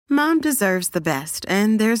Mom deserves the best,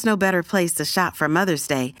 and there's no better place to shop for Mother's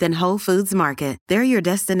Day than Whole Foods Market. They're your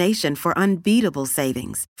destination for unbeatable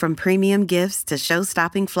savings, from premium gifts to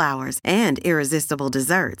show-stopping flowers and irresistible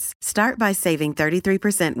desserts. Start by saving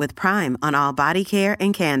 33% with Prime on all body care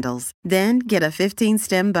and candles. Then get a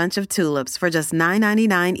 15-stem bunch of tulips for just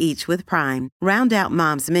 $9.99 each with Prime. Round out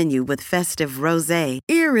Mom's menu with festive rosé,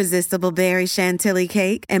 irresistible berry chantilly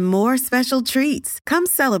cake, and more special treats. Come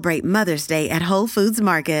celebrate Mother's Day at Whole Foods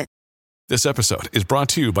Market. This episode is brought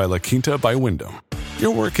to you by La Quinta by Wyndham.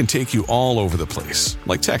 Your work can take you all over the place,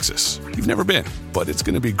 like Texas. You've never been, but it's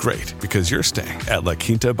going to be great because you're staying at La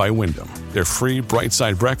Quinta by Wyndham. Their free Bright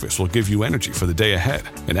Side breakfast will give you energy for the day ahead.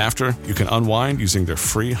 And after, you can unwind using their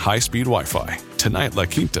free high-speed Wi-Fi. Tonight, La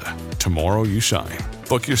Quinta. Tomorrow, you shine.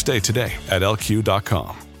 Book your stay today at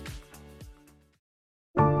lq.com.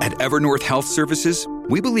 At Evernorth Health Services,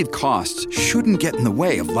 we believe costs shouldn't get in the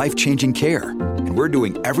way of life-changing care, and we're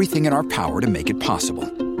doing everything in our power to make it possible.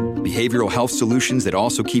 Behavioral health solutions that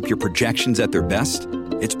also keep your projections at their best?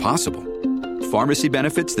 It's possible. Pharmacy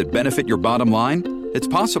benefits that benefit your bottom line? It's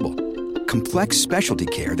possible. Complex specialty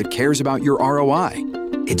care that cares about your ROI?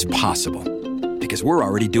 It's possible. Because we're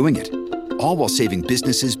already doing it. All while saving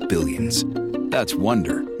businesses billions. That's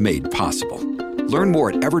Wonder made possible. Learn more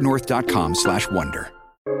at evernorth.com/wonder.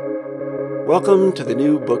 Welcome to the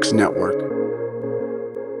New Books Network.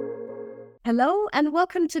 Hello and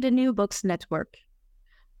welcome to the New Books Network.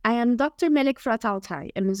 I am Dr. Melik Frataltay,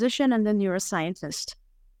 a musician and a neuroscientist.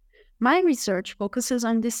 My research focuses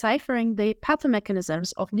on deciphering the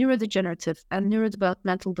pathomechanisms of neurodegenerative and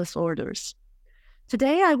neurodevelopmental disorders.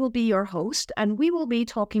 Today I will be your host, and we will be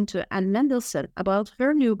talking to Anne Mendelson about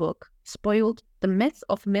her new book, Spoiled: The Myth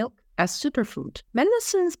of Milk as Superfood.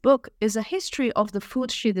 Mendelson's book is a history of the food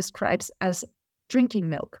she describes as drinking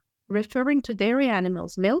milk, referring to dairy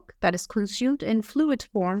animals' milk that is consumed in fluid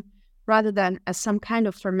form rather than as some kind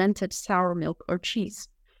of fermented sour milk or cheese.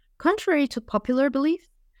 Contrary to popular belief,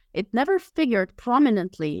 it never figured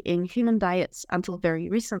prominently in human diets until very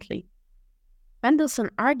recently. Mendelson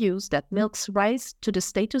argues that milk's rise to the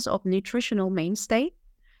status of nutritional mainstay,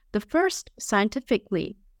 the first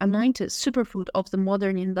scientifically anointed superfood of the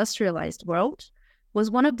modern industrialized world, was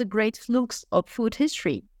one of the great flukes of food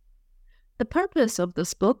history. The purpose of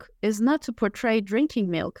this book is not to portray drinking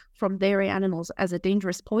milk from dairy animals as a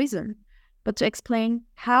dangerous poison, but to explain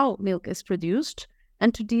how milk is produced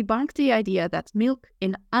and to debunk the idea that milk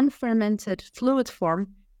in unfermented fluid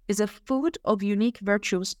form is a food of unique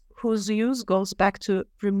virtues whose use goes back to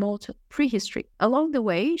remote prehistory. Along the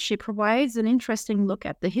way, she provides an interesting look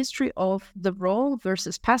at the history of the raw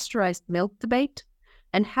versus pasteurized milk debate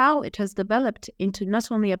and how it has developed into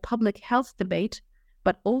not only a public health debate,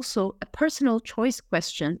 but also a personal choice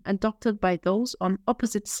question adopted by those on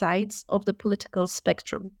opposite sides of the political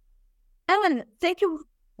spectrum. Ellen, thank you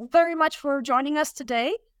very much for joining us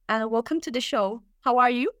today, and welcome to the show. How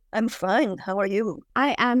are you? I'm fine. How are you?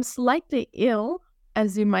 I am slightly ill,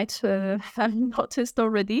 as you might have noticed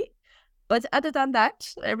already. But other than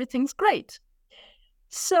that, everything's great.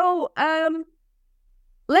 So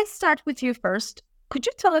let's start with you first. Could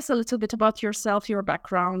you tell us a little bit about yourself, your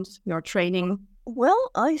background, your training? Well,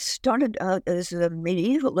 I started out as a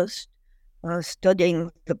medievalist,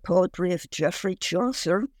 studying the poetry of Geoffrey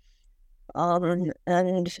Chaucer. And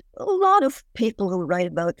a lot of people who write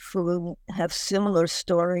about food have similar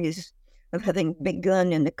stories of having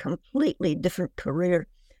begun in a completely different career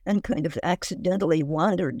and kind of accidentally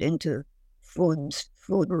wandered into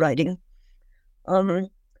food writing. Long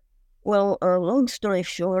story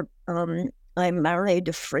short, I married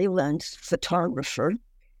a freelance photographer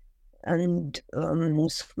and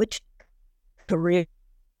switched careers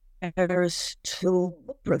to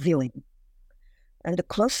book reviewing. And a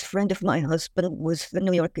close friend of my husband was the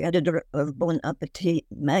New York editor of Bon Appetit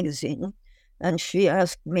magazine, and she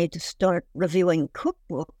asked me to start reviewing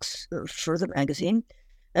cookbooks for the magazine,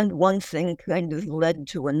 and one thing kind of led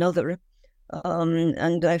to another,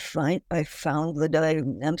 and I found that I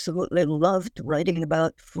absolutely loved writing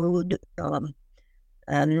about food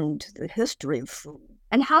and the history of food.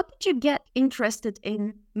 And how did you get interested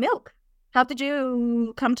in milk? How did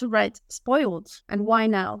you come to write Spoiled, and why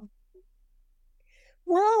now?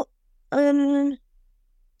 Well,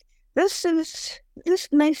 this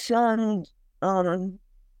may sound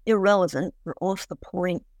irrelevant or off the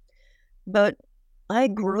point, but I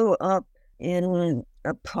grew up in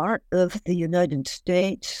a part of the United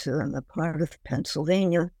States, a part of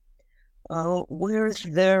Pennsylvania, where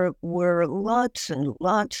there were lots and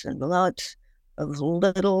lots and lots of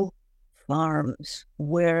little farms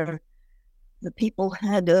where the people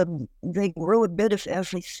they grew a bit of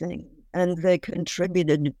everything. and they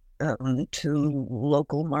contributed to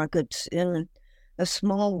local markets in a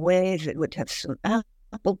small way. They would have some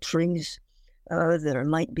apple trees. There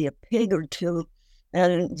might be a pig or two,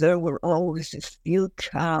 and there were always a few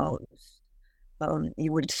cows.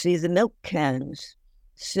 You would see the milk cans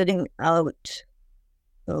sitting out,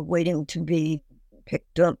 waiting to be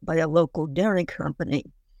picked up by a local dairy company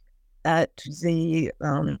at the,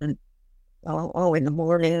 in the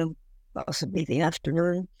morning, possibly the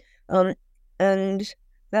afternoon. And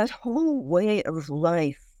that whole way of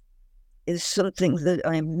life is something that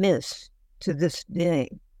I miss to this day.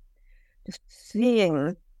 Just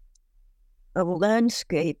seeing a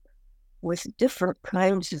landscape with different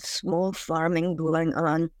kinds of small farming going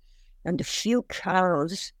on and a few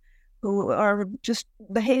cows who are just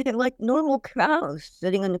behaving like normal cows,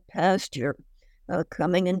 sitting in the pasture,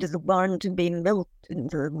 coming into the barn to be milked in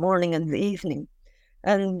the morning and the evening.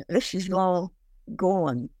 And this is all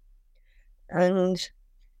gone. And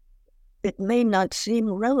it may not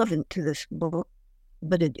seem relevant to this book,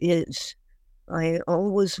 but it is. I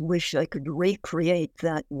always wish I could recreate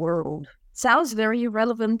that world. Sounds very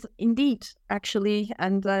relevant indeed, actually.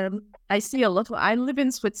 And I see a lot of, I live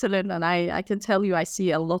in Switzerland, and I can tell you I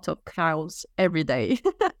see a lot of cows every day.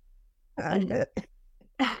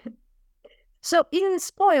 So in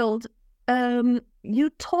Spoiled, you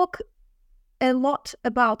talk a lot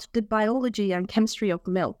about the biology and chemistry of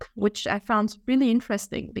milk, which I found really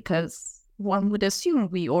interesting, because one would assume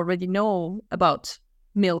we already know about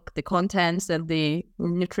milk, the contents and the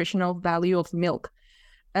nutritional value of milk.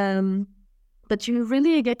 But you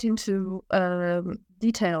really get into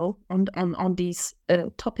detail on these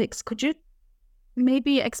topics. Could you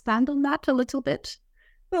maybe expand on that a little bit?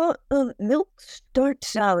 Well, milk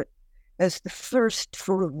starts out as the first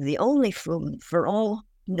food, the only food for all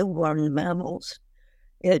newborn mammals.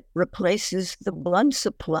 It replaces the blood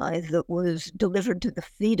supply that was delivered to the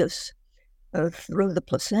fetus through the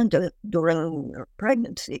placenta during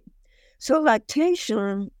pregnancy. So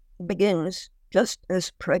lactation begins just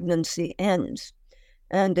as pregnancy ends,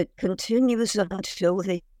 and it continues until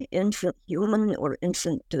the infant human or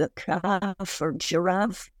infant calf or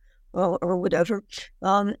giraffe or whatever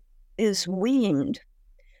is weaned.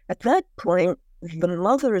 At that point, the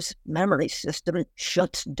mother's memory system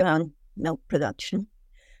shuts down milk production,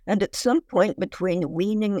 and at some point between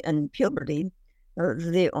weaning and puberty,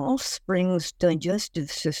 the offspring's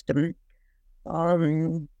digestive system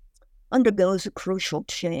undergoes a crucial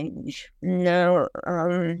change. Now,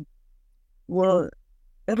 well,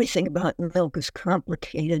 everything about milk is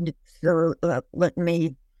complicated, so let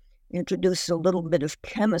me introduce a little bit of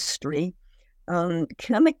chemistry.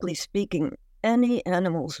 Chemically speaking, any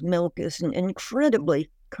animal's milk is an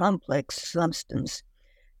incredibly complex substance,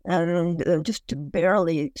 and just to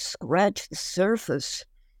barely scratch the surface,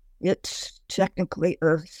 it's technically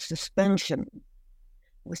a suspension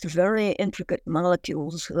with very intricate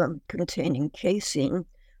molecules containing casein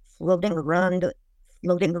floating around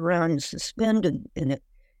suspended in it.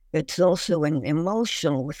 It's also an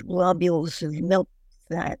emulsion with globules of milk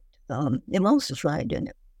fat emulsified in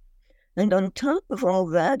it. And on top of all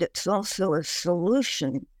that, it's also a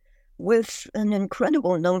solution with an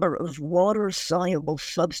incredible number of water-soluble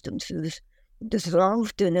substances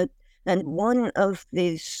dissolved in it. And one of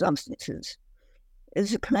these substances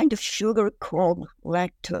is a kind of sugar called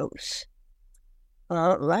lactose.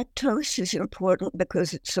 Lactose is important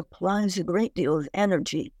because it supplies a great deal of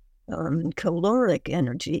energy, caloric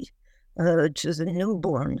energy, to the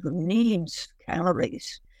newborn who needs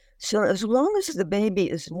calories. So as long as the baby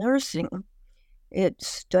is nursing,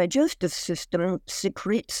 its digestive system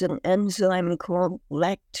secretes an enzyme called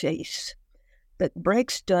lactase that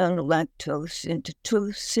breaks down lactose into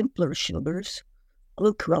two simpler sugars,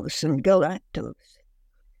 glucose and galactose.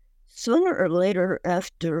 Sooner or later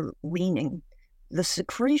after weaning, the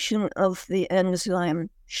secretion of the enzyme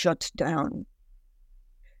shuts down.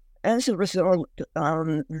 As a result,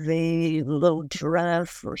 the little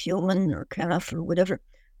giraffe or human or calf or whatever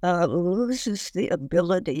loses the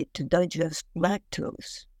ability to digest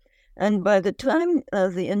lactose. And by the time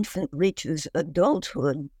the infant reaches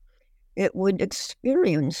adulthood, it would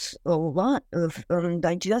experience a lot of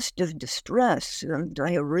digestive distress,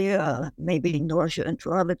 diarrhea, maybe nausea and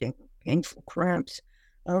vomiting, painful cramps,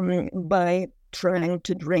 by trying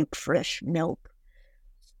to drink fresh milk.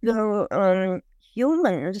 So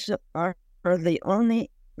humans are the only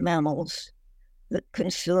mammals that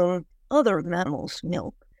consume other mammals'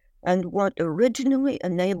 milk. And what originally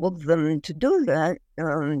enabled them to do that,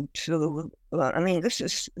 this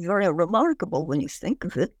is very remarkable when you think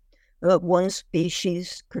of it, one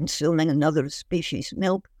species consuming another species'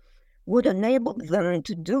 milk, would enable them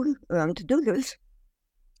to do this.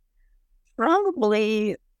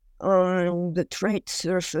 Probably the trait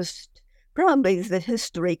surfaced, probably the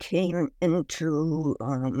history came into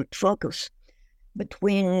focus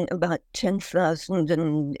between about 10,000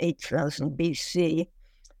 and 8,000 BC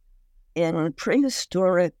in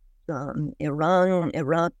prehistoric Iran,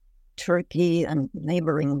 Iraq, Turkey, and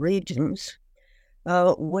neighboring regions,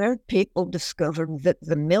 where people discovered that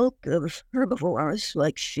the milk of herbivores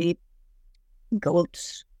like sheep,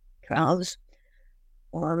 goats, cows,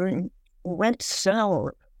 went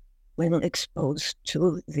sour when exposed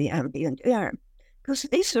to the ambient air. Because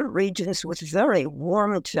these are regions with very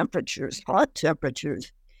warm temperatures, hot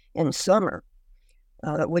temperatures in summer,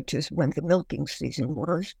 which is when the milking season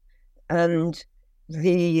was. And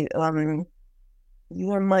there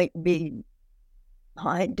might be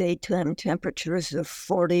high daytime temperatures of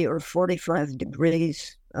 40 or 45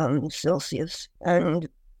 degrees Celsius. And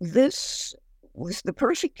this was the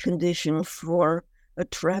perfect condition for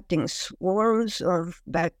attracting swarms of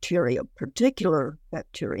bacteria, particular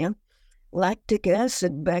bacteria, lactic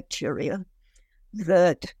acid bacteria,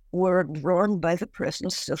 that were drawn by the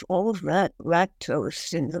presence of all of that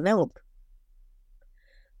lactose in the milk.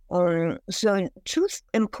 So two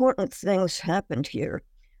important things happened here.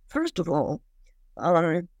 First of all,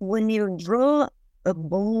 when you draw a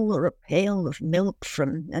bowl or a pail of milk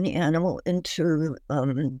from any animal into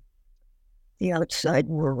the outside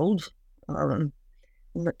world,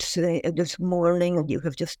 let's say it is morning and you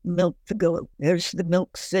have just milked the goat. There's the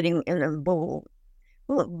milk sitting in a bowl.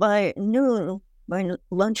 Well, by noon, by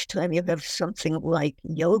lunchtime, you have something like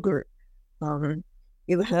yogurt.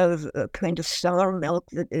 You have a kind of sour milk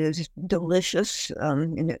that is delicious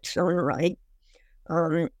in its own right.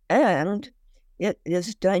 And it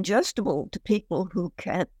is digestible to people who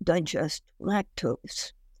can't digest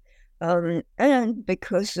lactose. And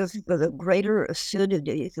because of the greater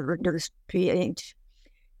acidity, the reduced pH,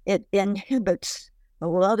 it inhibits a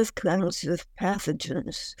lot of kinds of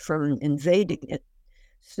pathogens from invading it.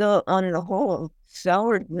 So on the whole,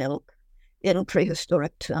 soured milk in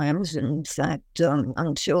prehistoric times, in fact,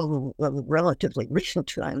 until relatively recent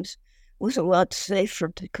times, was a lot safer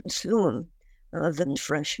to consume than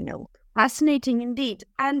fresh milk. Fascinating indeed.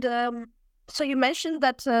 And so you mentioned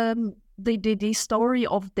that the story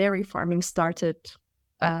of dairy farming started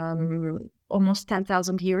almost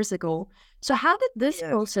 10,000 years ago. So how did this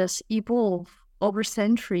process evolve over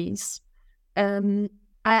centuries, and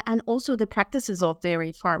also the practices of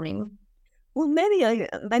dairy farming? Well, maybe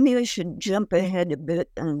I should jump ahead a bit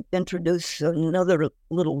and introduce another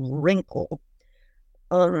little wrinkle.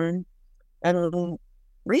 And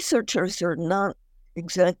researchers are not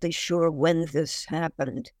exactly sure when this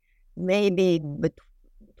happened. Maybe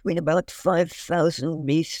between about 5,000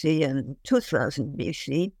 BC and 2,000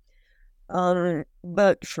 BC.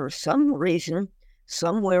 But for some reason,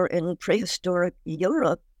 somewhere in prehistoric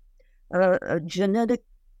Europe, a genetic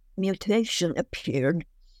mutation appeared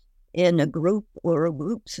in a group or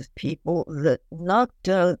groups of people that knocked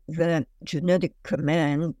out that genetic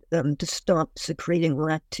command to stop secreting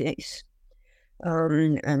lactase.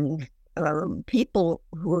 And people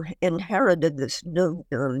who inherited this new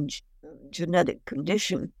genetic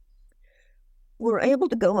condition were able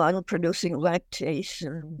to go on producing lactase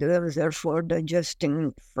and therefore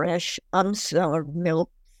digesting fresh, unsoured milk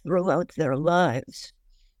throughout their lives.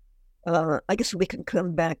 I guess we can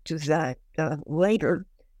come back to that later.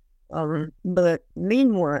 But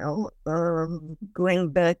meanwhile, going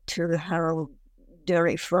back to how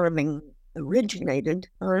dairy farming originated,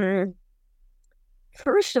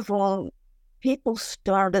 first of all, people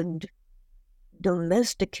started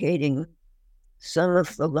domesticating some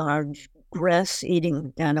of the large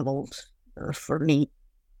grass-eating animals for meat,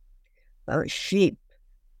 sheep,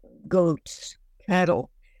 goats, cattle.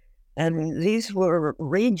 And these were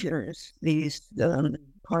regions, these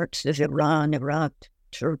parts of Iran, Iraq,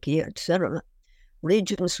 Turkey, etc.,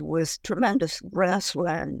 regions with tremendous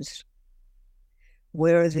grasslands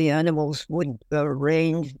where the animals would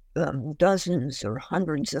range dozens or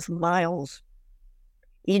hundreds of miles,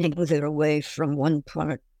 eating their way from one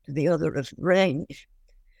part to the other of the range.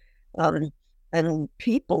 And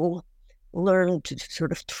people learned to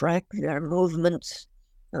sort of track their movements,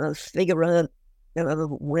 figure out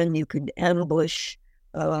when you could ambush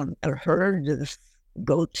a herd of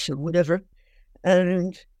goats or whatever.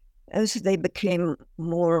 And as they became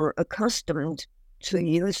more accustomed to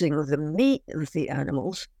using the meat of the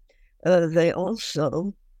animals, they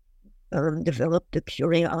also developed a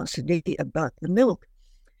curiosity about the milk.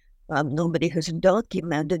 Nobody has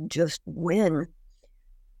documented just when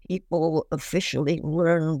people officially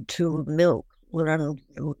learned to milk, learned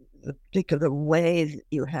the particular way that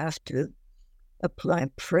you have to apply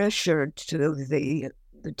pressure to the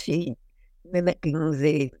teeth, mimicking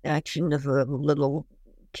the action of a little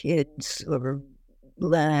kid's or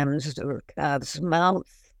lamb's or calf's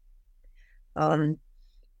mouth.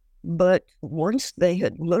 But once they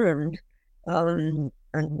had learned, and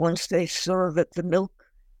once they saw that the milk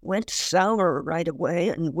went sour right away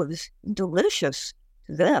and was delicious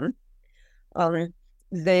to them,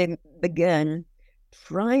 they began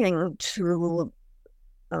trying to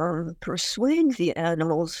persuade the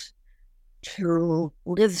animals to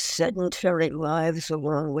live sedentary lives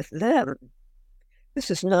along with them. This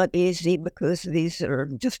is not easy because these are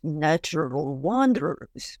just natural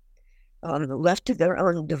wanderers. Left to their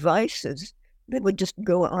own devices, they would just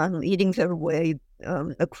go on eating their way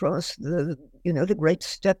across the great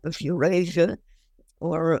steppe of Eurasia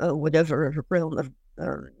or whatever realm of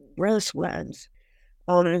grasslands.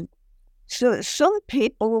 So some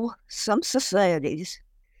people, some societies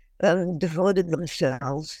devoted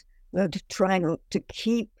themselves to trying to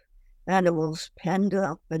keep animals penned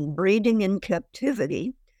up and breeding in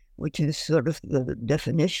captivity, which is sort of the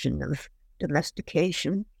definition of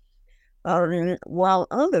domestication, while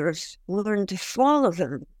others learned to follow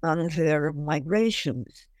them on their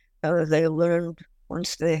migrations. They learned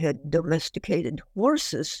once they had domesticated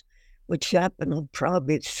horses, which happened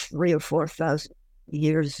probably 3,000 or 4,000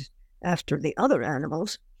 years after the other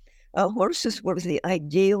animals. Horses were the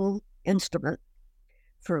ideal instrument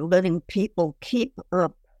for letting people keep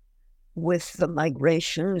up with the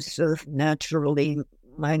migrations of naturally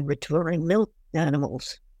migratory milk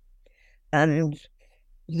animals. And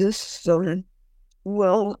this, the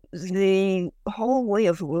whole way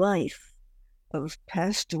of life of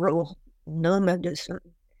pastoral nomadism,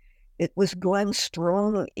 it was going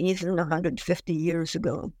strong even 150 years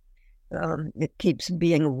ago. It keeps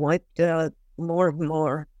being wiped out more and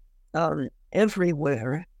more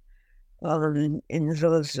everywhere in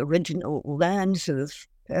those original lands of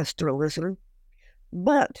pastoralism.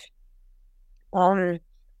 But one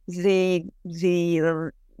of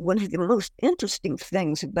the most interesting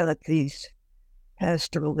things about these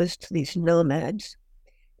pastoralists, these nomads,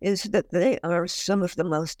 is that they are some of the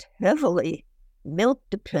most heavily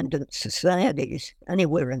milk-dependent societies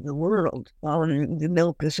anywhere in the world. The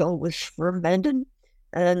milk is always fermented,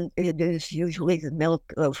 and it is usually the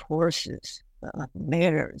milk of horses,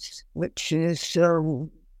 mares, which is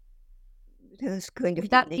kind of...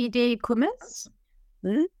 That be the kumis?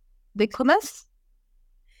 Hmm? The kumis?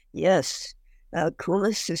 Yes.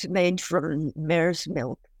 Kumis is made from mare's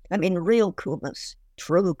milk. I mean, real kumis,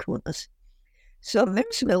 true kumis. So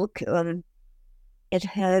mare's milk, it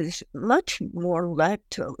has much more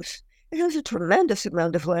lactose. It has a tremendous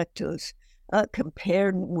amount of lactose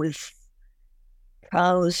compared with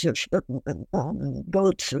cows or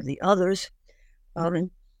goats or the others. And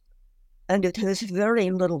it has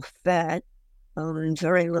very little fat and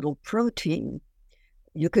very little protein.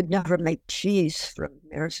 You could never make cheese from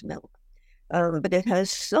mare's milk. But it has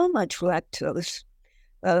so much lactose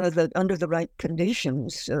that under the right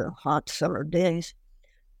conditions, hot summer days,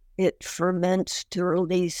 it ferments to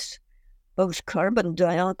release both carbon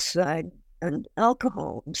dioxide and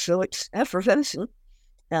alcohol. So it's effervescent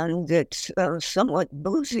and it's somewhat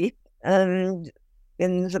boozy. And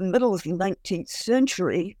in the middle of the 19th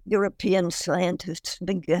century, European scientists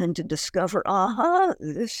began to discover,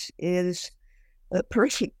 this is a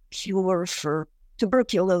perfect cure for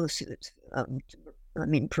tuberculosis.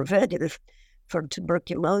 Preventative for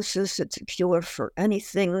tuberculosis. It's a cure for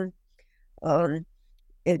anything.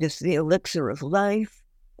 It is the elixir of life.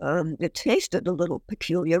 It tasted a little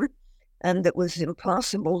peculiar, and it was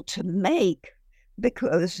impossible to make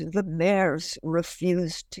because the mares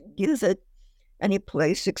refused to give it any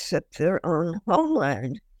place except their own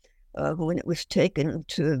homeland. When it was taken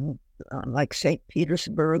to like St.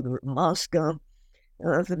 Petersburg or Moscow,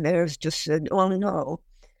 the mares just said, oh no.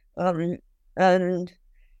 And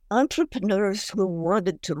entrepreneurs who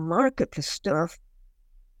wanted to market the stuff,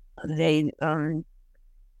 they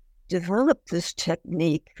developed this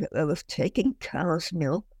technique of taking cow's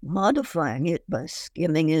milk, modifying it by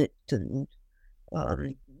skimming it and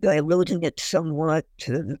diluting it somewhat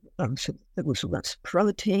so there was less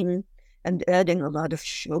protein, and adding a lot of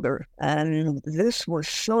sugar. And this was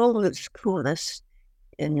sold as kumis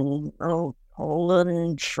in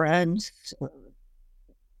Poland, France,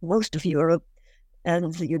 most of Europe,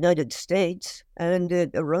 and the United States. And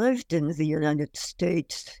it arrived in the United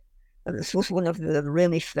States. And this was one of the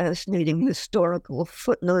really fascinating historical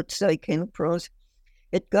footnotes I came across.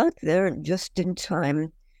 It got there just in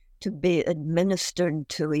time to be administered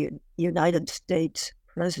to the United States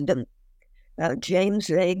president James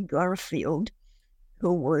A. Garfield,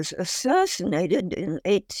 who was assassinated in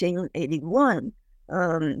 1881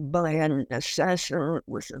 by an assassin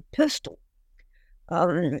with a pistol.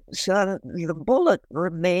 So the bullet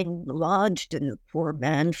remained lodged in the poor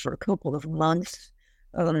man for a couple of months.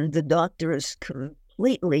 The doctors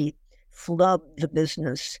completely flubbed the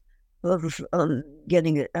business of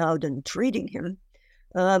getting it out and treating him.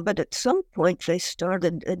 But at some point, they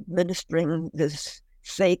started administering this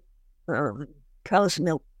fake cow's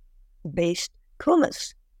milk-based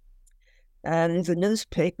kumis. And the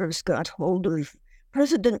newspapers got hold of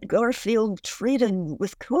President Garfield treated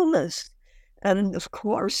with kumis. And of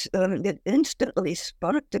course, it instantly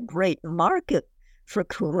sparked a great market for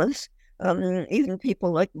kumis. Even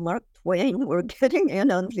people like Mark Twain were getting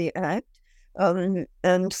in on the act.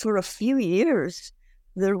 And for a few years,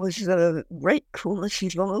 there was a great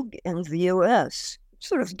kumis vogue in the U.S. It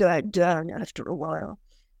sort of died down after a while.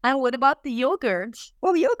 And what about the yogurt?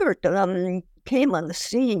 Well, yogurt came on the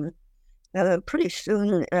scene pretty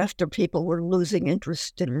soon after people were losing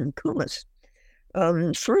interest in kumis.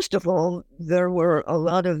 First of all, there were a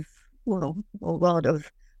lot of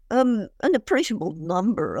an appreciable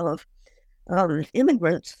number of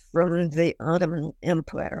immigrants from the Ottoman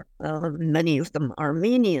Empire, many of them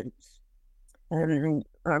Armenians. And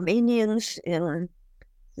Armenians in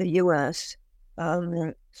the U.S.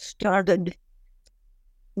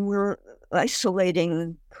 were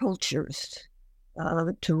isolating cultures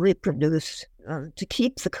to reproduce, to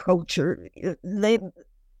keep the culture. They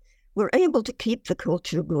were able to keep the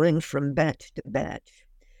culture going from batch to batch,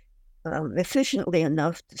 efficiently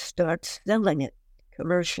enough to start selling it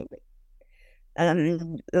commercially.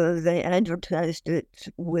 And they advertised it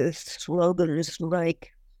with slogans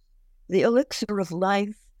like the elixir of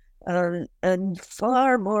life and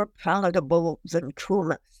far more palatable than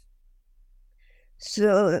kumis.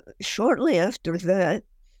 So shortly after that,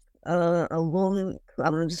 along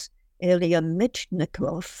comes Ilya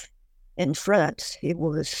Michnikov in France. He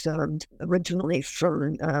was originally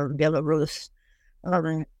from Belarus,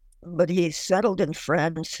 but he settled in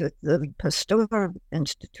France at the Pasteur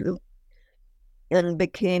Institute and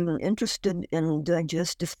became interested in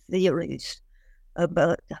digestive theories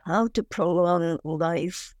about how to prolong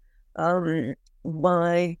life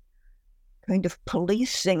by kind of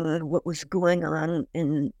policing what was going on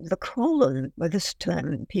in the colon. By this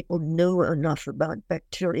time, people knew enough about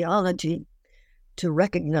bacteriology to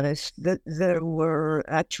recognize that there were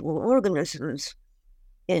actual organisms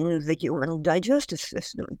in the human digestive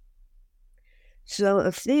system. So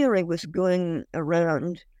a theory was going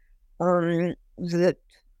around that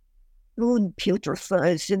food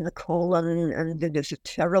putrefies in the colon and it is a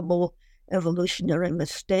terrible evolutionary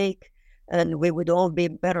mistake and we would all be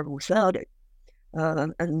better without it.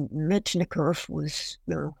 And Michnikov was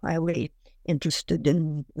highly interested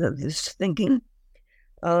in this thinking.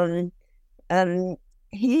 And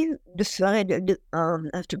he decided,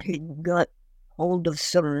 after he got hold of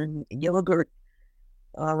some yogurt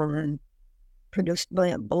produced by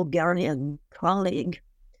a Bulgarian colleague,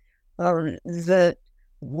 that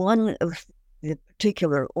one of the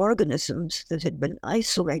particular organisms that had been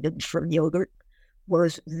isolated from yogurt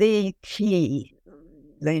was the key.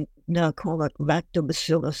 They now call it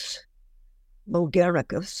Lactobacillus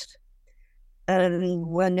bulgaricus. And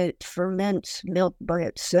when it ferments milk by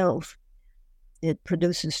itself, it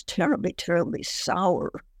produces terribly, terribly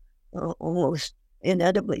sour, almost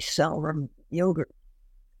inedibly sour yogurt.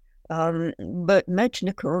 But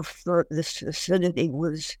Mechnikov thought this acidity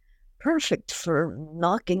was perfect for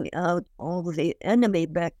knocking out all the enemy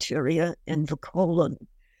bacteria in the colon.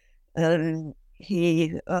 And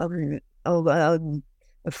he allowed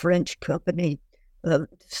a French company to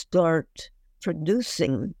start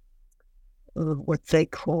producing what they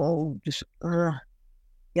called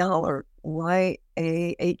Yaourt, YAHOURTE,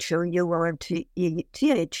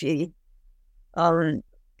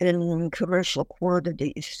 in commercial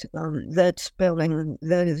quantities.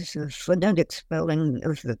 That is a phonetic spelling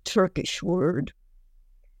of the Turkish word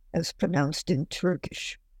as pronounced in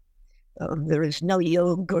Turkish. There is no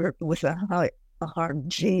yogurt with a hard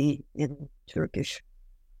G in Turkish.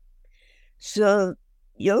 So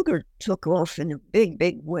yogurt took off in a big,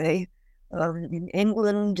 big way in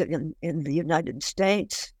England, in the United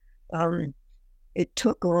States. It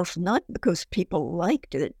took off not because people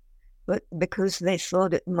liked it, but because they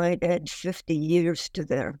thought it might add 50 years to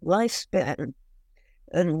their lifespan.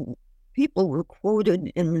 And people were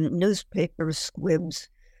quoted in newspaper squibs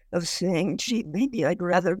of saying, gee, maybe I'd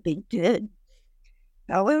rather be dead.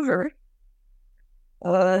 However,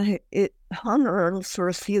 it hung on for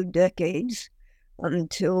a few decades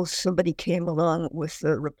until somebody came along with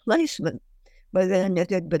a replacement. by then it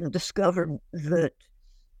had been discovered that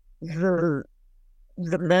the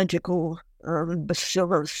magical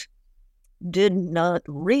bacillus did not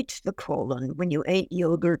reach the colon. When you ate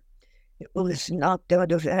yogurt, it was knocked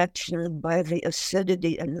out of action by the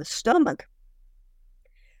acidity in the stomach.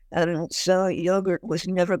 And so yogurt was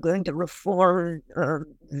never going to reform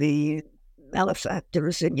the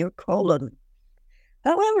malefactors in your colon.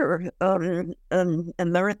 However, an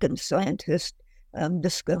American scientist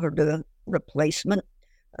discovered a replacement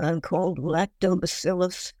called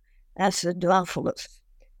Lactobacillus acidophilus,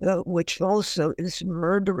 which also is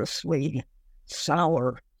murderously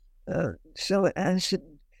sour, so acid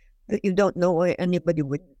that you don't know why anybody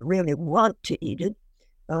would really want to eat it,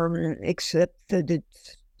 except that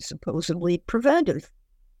it's supposedly preventive.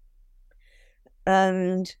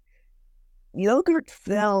 And yogurt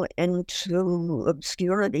fell into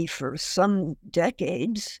obscurity for some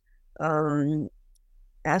decades.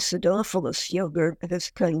 Acidophilus yogurt has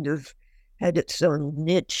kind of had its own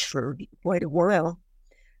niche for quite a while.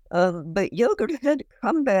 But yogurt had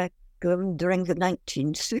come back during the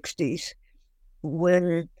 1960s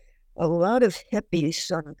when a lot of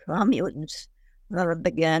hippies on communes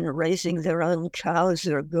began raising their own cows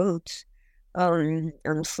or goats and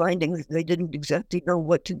finding that they didn't exactly know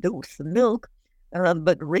what to do with the milk,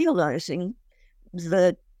 but realizing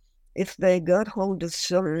that if they got hold of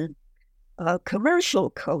some commercial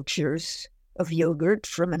cultures of yogurt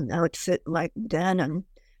from an outfit like Dannon,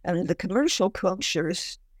 and the commercial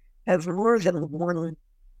cultures have more than one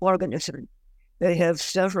organism. They have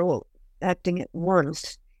several acting at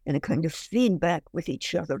once in a kind of feedback with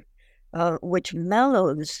each other, which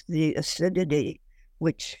mellows the acidity,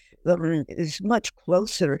 which is much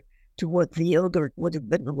closer to what the yogurt would have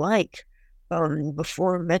been like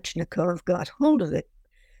before Mechnikov got hold of it.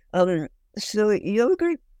 So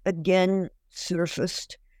yogurt again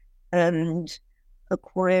surfaced and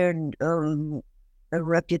acquired a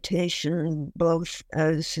reputation both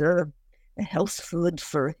as a health food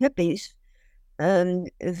for hippies and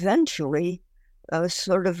eventually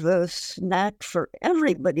sort of a snack for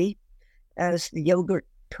everybody as the yogurt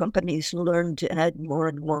companies learned to add more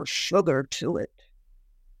and more sugar to it.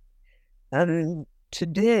 And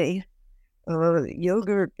today,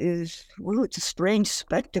 yogurt is, well, it's a strange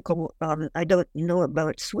spectacle. I don't know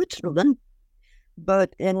about Switzerland,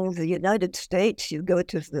 but in the United States, you go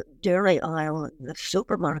to the dairy aisle in the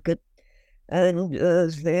supermarket, and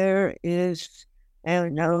there is, I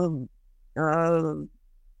don't know,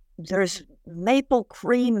 there's maple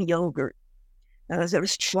cream yogurt,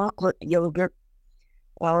 there's chocolate yogurt,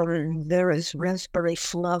 there is raspberry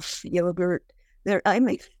fluff yogurt.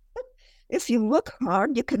 If you look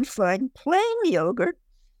hard, you can find plain yogurt,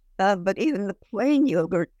 but even the plain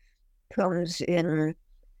yogurt comes in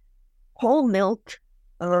whole milk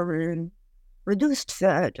or reduced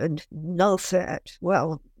fat and no fat.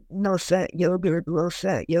 Well, no fat yogurt, low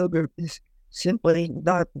fat yogurt is simply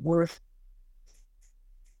not worth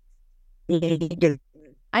eating.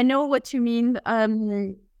 I know what you mean.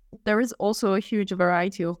 There is also a huge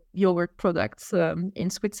variety of yogurt products in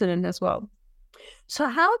Switzerland as well. So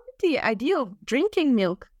how did the idea of drinking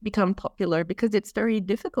milk become popular? Because it's very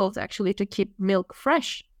difficult actually to keep milk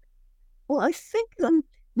fresh. Well, I think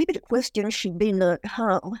maybe the question should be not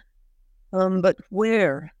how, but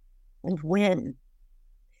where and when.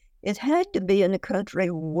 It had to be in a country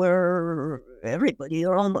where everybody,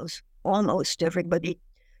 or almost everybody,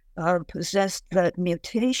 possessed that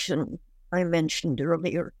mutation I mentioned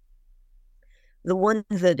earlier. The one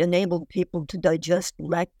that enabled people to digest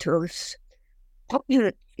lactose, or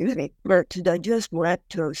to digest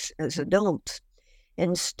lactose as adults,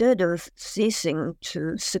 instead of ceasing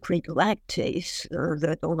to secrete lactase, or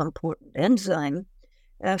that all-important enzyme,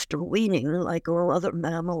 after weaning, like all other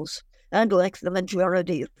mammals, and like the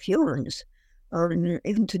majority of humans.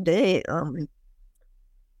 Even today,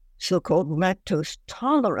 so-called lactose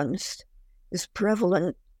tolerance is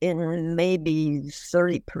prevalent in maybe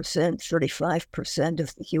 30%, 35%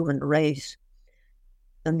 of the human race,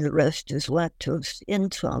 and the rest is lactose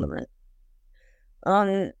intolerant.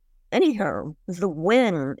 Anyhow, the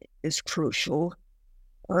when is crucial.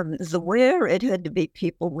 The where, it had to be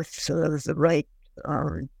people with the right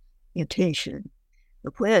mutation.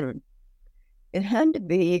 The when, it had to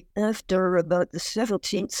be after about the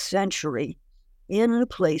 17th century in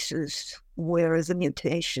places where the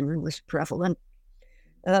mutation was prevalent,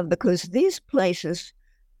 because these places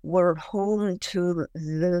were home to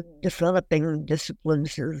the developing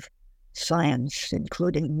disciplines of science,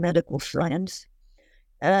 including medical science,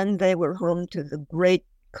 and they were home to the great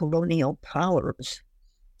colonial powers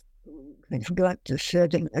who got to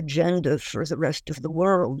set an agenda for the rest of the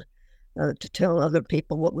world. to tell other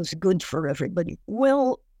people what was good for everybody.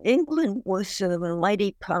 Well, England was a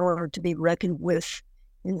mighty power to be reckoned with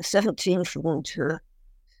in the 17th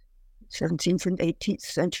and 18th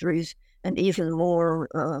centuries, and even more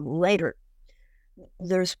later.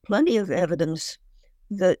 There's plenty of evidence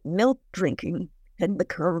that milk drinking had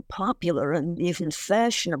become popular and even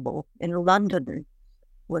fashionable in London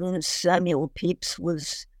when Samuel Pepys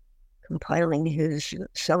was compiling his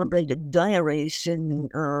celebrated diaries in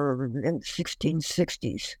the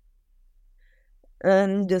 1660s.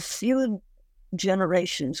 And a few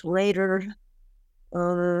generations later,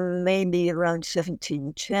 maybe around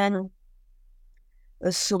 1710,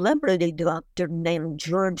 a celebrity doctor named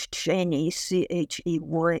George Cheney, Cheyne,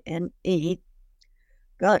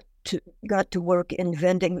 got to work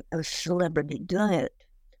inventing a celebrity diet,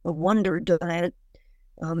 a wonder diet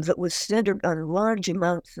that was centered on large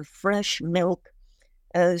amounts of fresh milk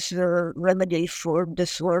as a remedy for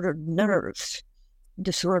disordered nerves.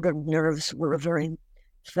 Disordered nerves were a very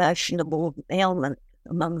fashionable ailment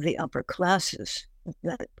among the upper classes at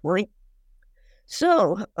that point.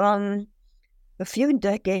 So, a few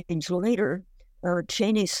decades later,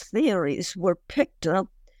 Cheney's theories were picked up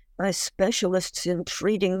by specialists in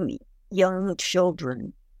treating young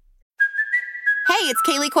children. Hey, it's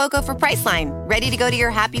Kaylee Cuoco for Priceline. Ready to go to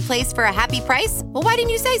your happy place for a happy price? Well, why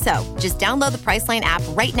didn't you say so? Just download the Priceline app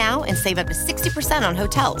right now and save up to 60% on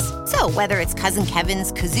hotels. So whether it's Cousin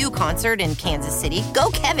Kevin's Kazoo Concert in Kansas City,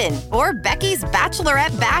 go Kevin, or Becky's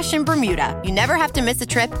Bachelorette Bash in Bermuda, you never have to miss a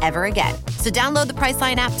trip ever again. So download the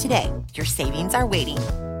Priceline app today. Your savings are waiting.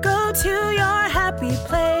 Go to your happy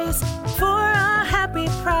place for a happy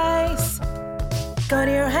price. Go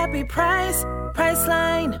to your happy price,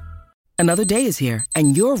 Priceline. Another day is here,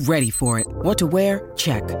 and you're ready for it. What to wear?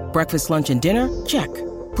 Check. Breakfast, lunch, and dinner? Check.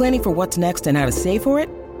 Planning for what's next and how to save for it?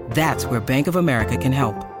 That's where Bank of America can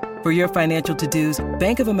help. For your financial to-dos,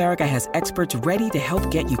 Bank of America has experts ready to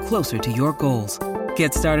help get you closer to your goals.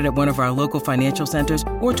 Get started at one of our local financial centers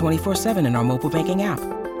or 24/7 in our mobile banking app.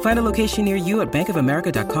 Find a location near you at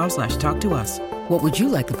bankofamerica.com/talktous. What would you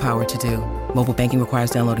like the power to do? Mobile banking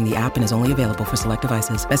requires downloading the app and is only available for select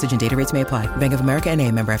devices. Message and data rates may apply. Bank of America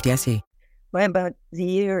N.A., member FDIC. By about the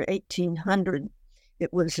year 1800,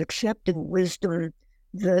 it was accepted wisdom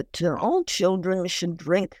that all children should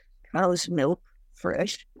drink cow's milk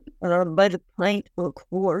fresh by the pint or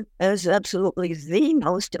quart as absolutely the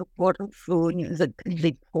most important food that could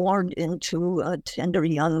be poured into a tender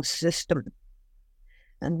young system.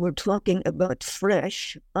 And we're talking about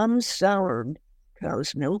fresh, unsoured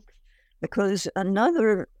cow's milk, because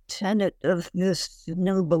another tenet of this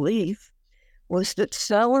new belief was that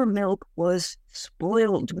sour milk was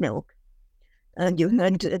spoiled milk, and you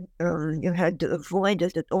had to avoid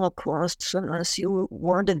it at all costs unless you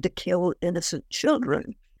wanted to kill innocent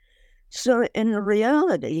children. So in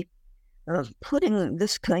reality, putting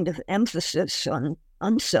this kind of emphasis on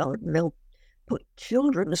unsoured milk put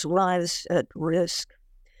children's lives at risk.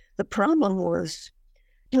 The problem was,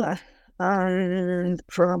 the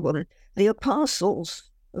apostles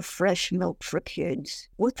of fresh milk for kids,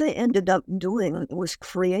 what they ended up doing was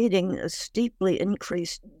creating a steeply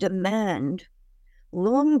increased demand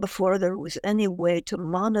long before there was any way to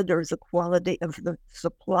monitor the quality of the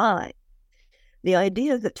supply. The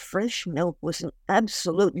idea that fresh milk was an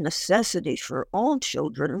absolute necessity for all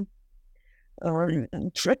children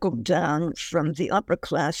trickled down from the upper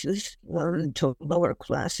classes to lower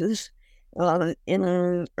classes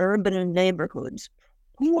in urban neighborhoods,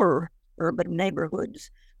 poor urban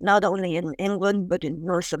neighborhoods, not only in England, but in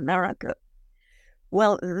North America.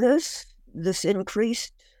 Well, this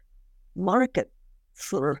increased market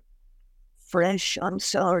for fresh,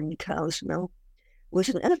 unsoured cow's milk was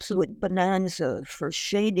an absolute bonanza for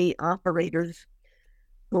shady operators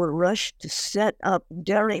who were rushed to set up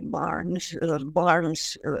dairy barns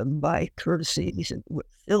by courtesy,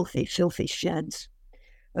 filthy sheds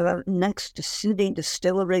next to city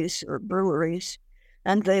distilleries or breweries,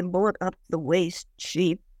 and they bought up the waste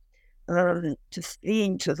sheep to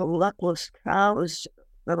feed to the luckless cows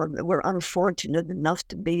that were unfortunate enough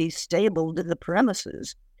to be stabled in the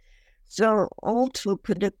premises. So, all too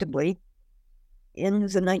predictably, in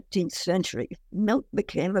the 19th century, milk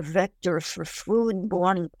became a vector for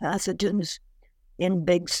food-borne pathogens in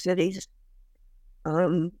big cities.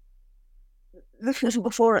 This was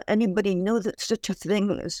before anybody knew that such a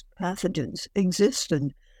thing as pathogens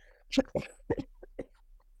existed.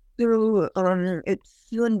 It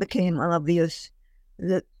soon became obvious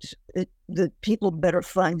that people better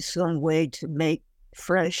find some way to make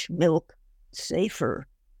fresh milk safer.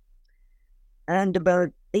 And about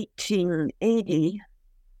 1880,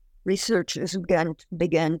 researchers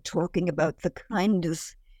began talking about the kind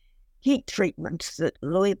of heat treatments that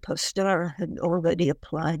Louis Pasteur had already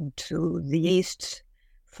applied to the yeasts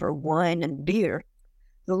for wine and beer.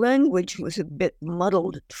 The language was a bit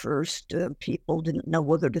muddled at first. People didn't know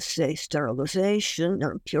whether to say sterilization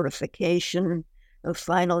or purification.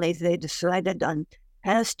 Finally, they decided on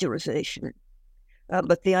pasteurization.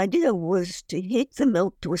 But the idea was to heat the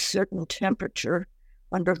milk to a certain temperature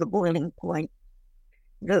under the boiling point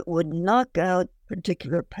that would knock out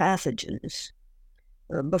particular pathogens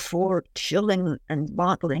before chilling and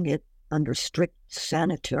bottling it under strict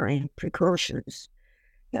sanitary precautions.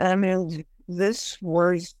 I mean, this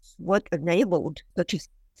was what enabled such a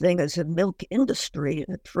thing as a milk industry,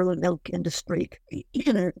 a true milk industry,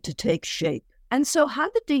 to take shape. And so how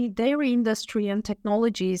did the dairy industry and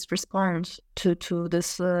technologies respond to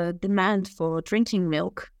this demand for drinking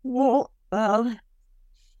milk? Well,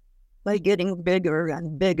 by getting bigger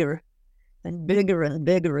and bigger and bigger and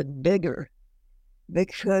bigger and bigger,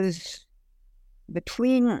 because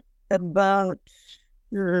between about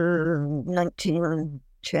 1910,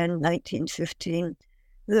 1915,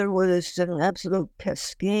 there was an absolute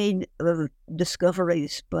cascade of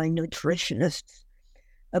discoveries by nutritionists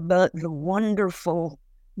about the wonderful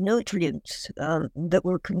nutrients that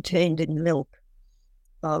were contained in milk.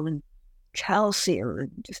 Calcium,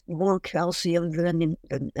 just more calcium than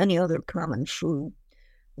in any other common food.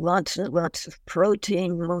 Lots and lots of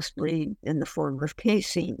protein, mostly in the form of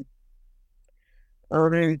casein.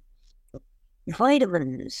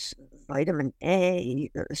 Vitamins, vitamin A,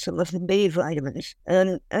 some of the B vitamins.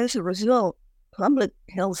 And as a result, public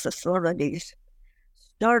health authorities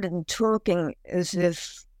started talking as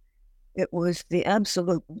if it was the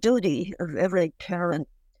absolute duty of every parent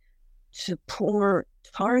to pour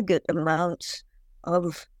target amounts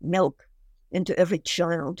of milk into every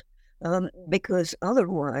child, because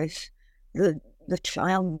otherwise the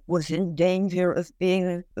child was in danger of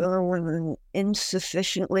being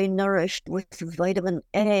insufficiently nourished with vitamin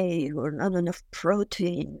A, or not enough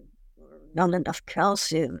protein, or not enough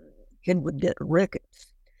calcium. Kid would get rickets.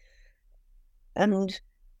 And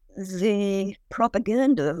the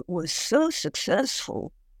propaganda was so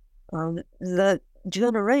successful that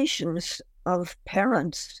generations of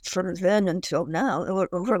parents from then until now, or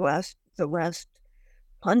over the last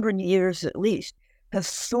 100 years at least, have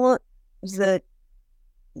thought that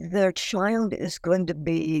their child is going to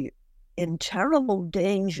be in terrible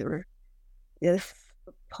danger if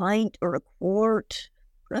a pint or a quart,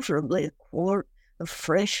 preferably a quart, of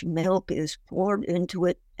fresh milk is poured into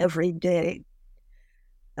it every day.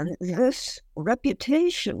 And this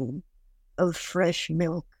reputation of fresh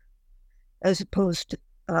milk, as opposed to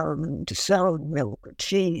solid milk or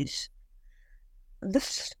cheese,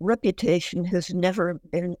 this reputation has never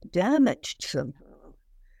been damaged somehow.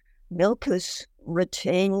 Milk has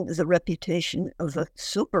retained the reputation of a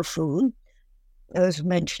superfood, as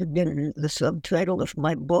mentioned in the subtitle of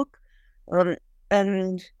my book,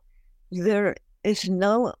 and there is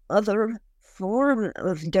no other form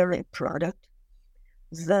of dairy product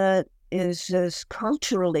that is as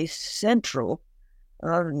culturally central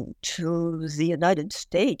to the United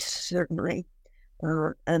States, certainly,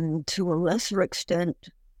 and to a lesser extent,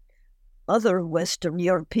 other Western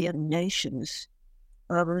European nations,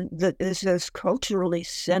 that is as culturally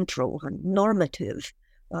central and normative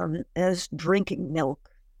as drinking milk.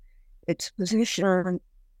 Its position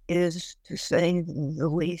is, to say the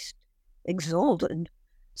least, exalted.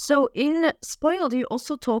 So in Spoiled, you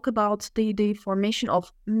also talk about the formation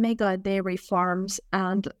of mega dairy farms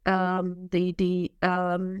and the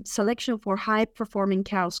selection for high-performing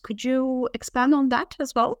cows. Could you expand on that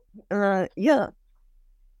as well? Yeah.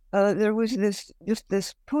 There was this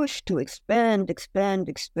push to expand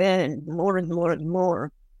more and more and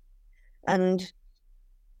more. And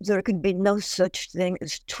there could be no such thing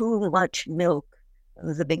as too much milk.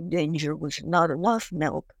 The big danger was not enough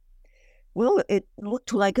milk. Well, it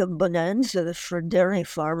looked like a bonanza for dairy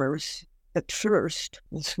farmers at first.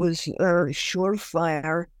 This was a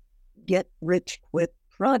surefire, get-rich-quick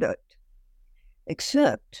product.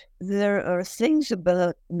 Except there are things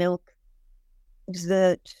about milk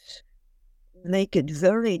that make it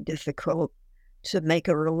very difficult to make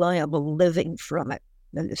a reliable living from it.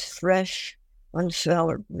 That is fresh,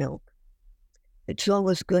 unsoured milk. It's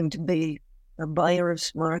always going to be a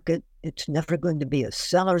buyer's market. It's never going to be a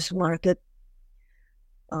seller's market,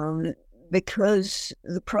 because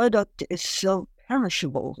the product is so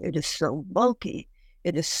perishable. It is so bulky.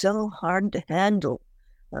 It is so hard to handle,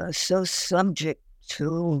 so subject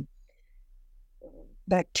to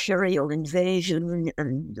bacterial invasion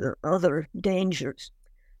and other dangers.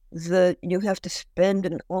 that you have to spend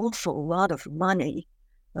an awful lot of money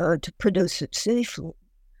to produce it safely.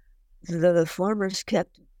 The farmers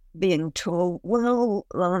kept being told, well,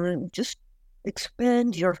 just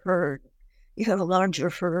expand your herd. You have a larger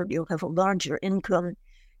herd, you'll have a larger income.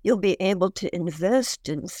 You'll be able to invest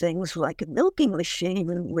in things like a milking machine,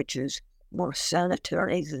 which is more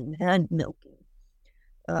sanitary than hand milking.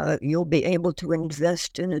 You'll be able to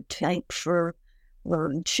invest in a tank for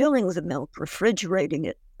chilling the milk, refrigerating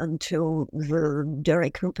it until the dairy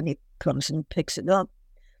company comes and picks it up.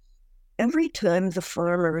 Every time the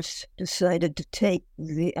farmers decided to take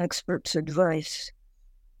the experts' advice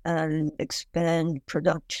and expand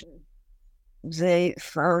production, they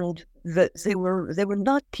found that they were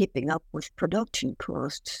not keeping up with production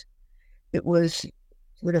costs. It was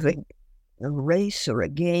sort of a race or a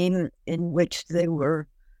game in which they were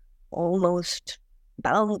almost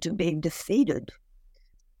bound to be defeated.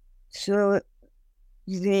 So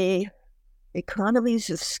the economies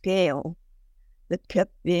of scale that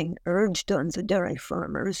kept being urged on the dairy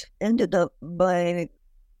farmers ended up by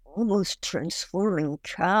almost transforming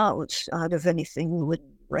cows out of anything you would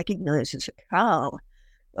recognize as a cow.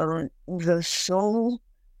 The sole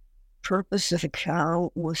purpose of a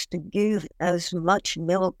cow was to give as much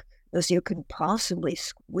milk as you could possibly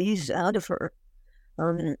squeeze out of her.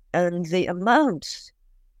 And the amounts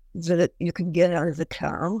that you could get out of the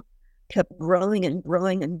cow kept growing and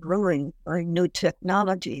growing and growing by new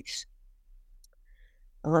technologies.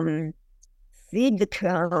 Feed the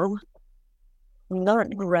cow,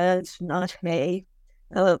 not grass, not hay,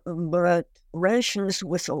 but rations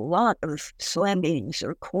with a lot of soybeans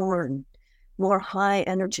or corn, more high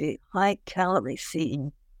energy, high calorie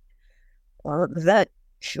feed. That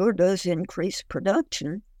sure does increase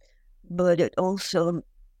production, but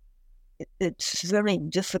it's very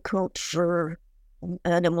difficult for an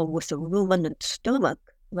animal with a ruminant stomach,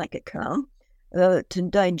 like a cow, to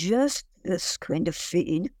digest this kind of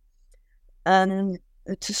feed. And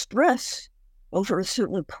it's a stress over a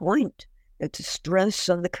certain point. It's a stress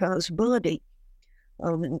on the cow's body.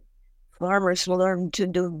 Farmers learn to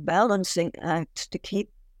do balancing acts to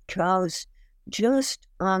keep cows just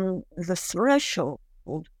on the threshold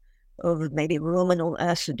of maybe ruminal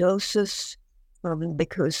acidosis,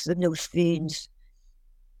 because the new feeds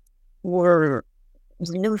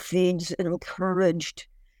encouraged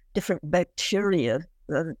different bacteria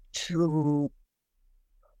to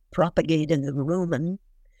propagate in the rumen.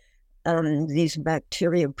 These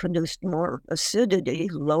bacteria produced more acidity,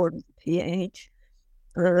 lowered the pH,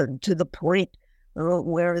 to the point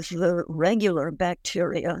where the regular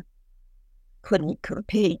bacteria couldn't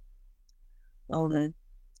compete.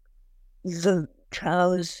 The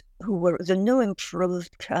cows the new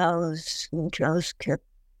improved cows, and cows kept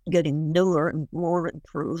getting newer and more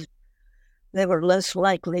improved, they were less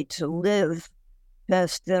likely to live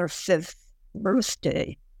past their 5th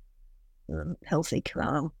birthday. A healthy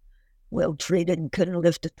cow, well treated, couldn't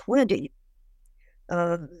live to 20.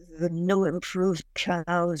 The new improved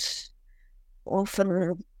cows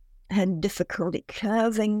often had difficulty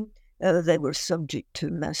calving. They were subject to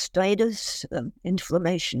mastitis,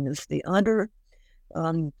 inflammation of the udder.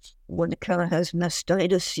 When a cow has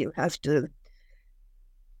mastitis, you have to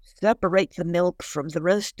separate the milk from the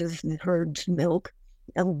rest of the herd's milk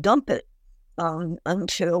and dump it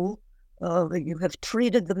until you have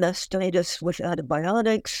treated the mastitis with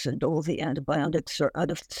antibiotics, and all the antibiotics are out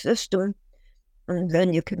of the system. And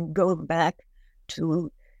then you can go back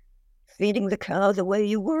to feeding the cow the way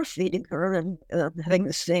you were feeding her and having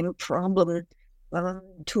the same problem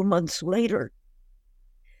 2 months later.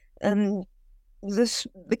 And this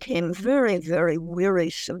became very, very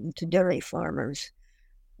wearisome to dairy farmers.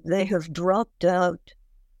 They have dropped out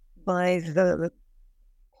by the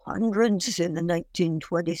hundreds in the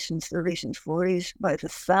 1920s and 30s and 40s, by the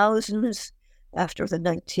thousands after the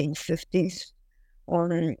 1950s.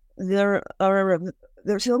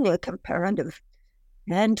 There's only a comparative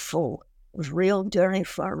handful of real dairy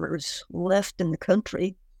farmers left in the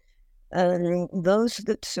country, and those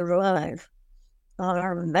that survive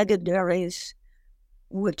are mega dairies,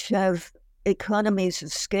 which have economies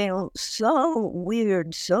of scale so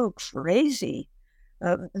weird, so crazy,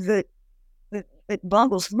 that it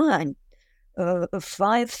boggles mind. A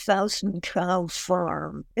 5,000 cow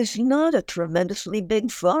farm is not a tremendously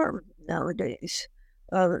big farm nowadays.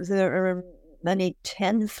 There are many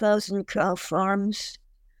 10,000 cow farms.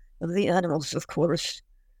 The animals, of course,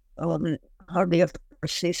 hardly ever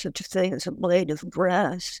see such a thing as a blade of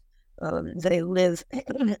grass. They live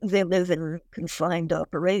in confined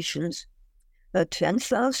operations.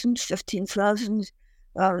 10,000, 15,000,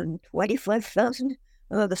 25,000,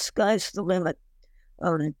 the sky's the limit.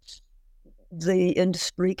 Um, the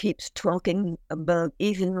industry keeps talking about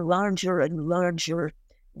even larger and larger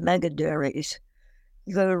mega dairies.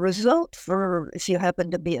 The result if you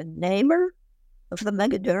happen to be a neighbor of the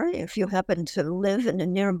mega dairy, if you happen to live in a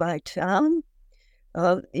nearby town,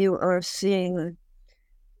 you are seeing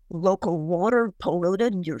local water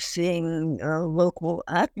polluted. You're seeing local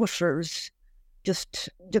aquifers just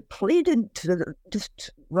depleted to just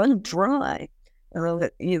run dry.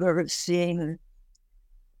 You're seeing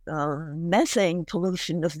methane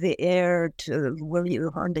pollution of the air to where you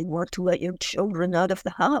hardly want to let your children out of the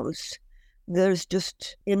house. There's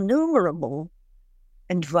just innumerable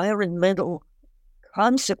environmental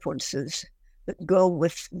consequences that go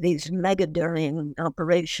with these mega dairying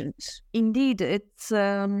operations. Indeed, it's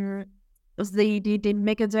the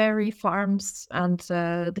mega dairy farms and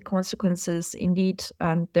the consequences, indeed,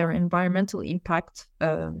 and their environmental impact.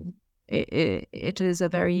 It is a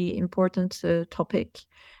very important topic.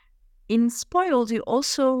 In Spoiled, you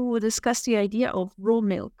also discussed the idea of raw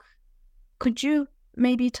milk. Could you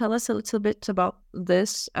maybe tell us a little bit about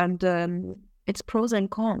this and its pros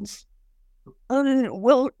and cons?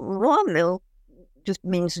 Well, raw milk just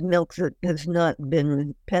means milk that has not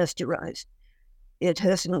been pasteurized. It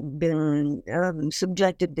hasn't been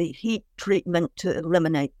subjected to heat treatment to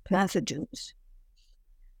eliminate pathogens.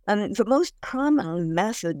 And the most common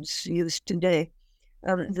methods used today,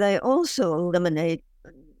 they also eliminate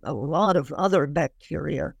a lot of other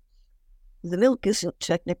bacteria. The milk isn't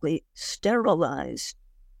technically sterilized.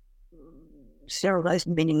 Sterilized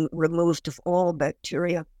meaning removed of all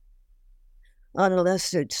bacteria,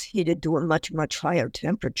 unless it's heated to a much, much higher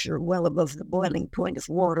temperature, well above the boiling point of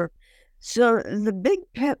water. So the big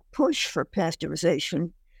push for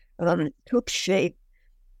pasteurization took shape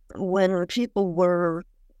when people were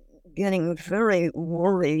getting very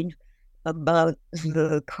worried about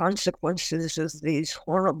the consequences of these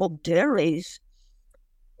horrible dairies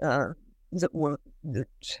that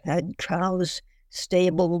had cows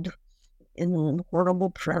stabled in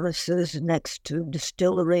horrible premises next to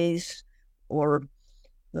distilleries or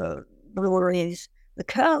breweries. The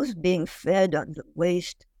cows being fed on the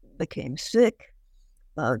waste became sick.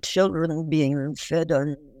 Children being fed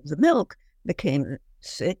on the milk became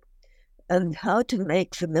sick. And how to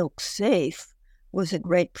make the milk safe was a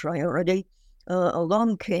great priority.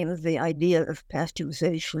 Along came the idea of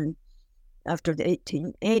pasteurization after the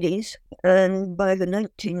 1880s, and by the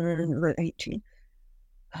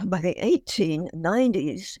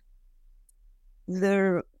 1890s,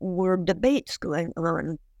 there were debates going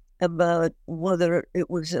on about whether it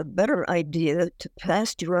was a better idea to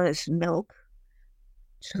pasteurize milk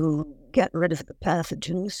to get rid of the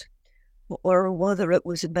pathogens, or whether it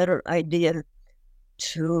was a better idea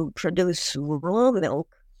to produce raw milk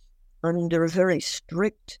under very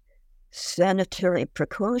strict sanitary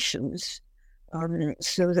precautions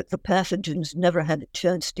so that the pathogens never had a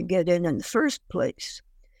chance to get in the first place.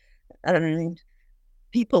 And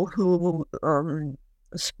people who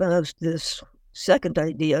espoused this second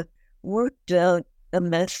idea worked out a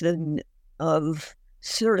method of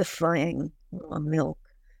certifying raw milk,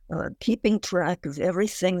 keeping track of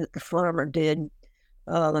everything that the farmer did.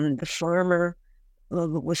 The farmer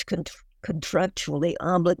was contractually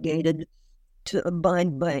obligated to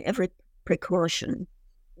abide by every precaution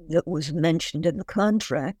that was mentioned in the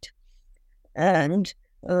contract, and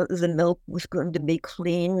the milk was going to be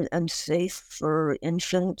clean and safe for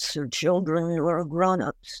infants or children or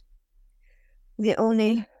grown-ups. The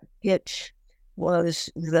only hitch was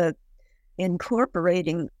that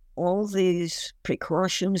incorporating all these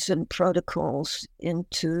precautions and protocols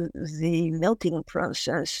into the milking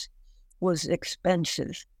process was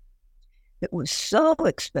expensive. It was so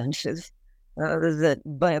expensive that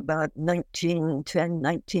by about 1910,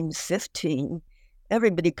 1915,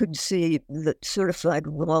 everybody could see that certified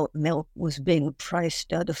raw milk was being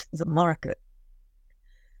priced out of the market.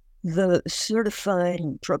 The certified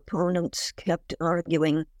proponents kept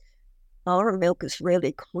arguing, our milk is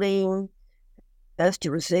really clean.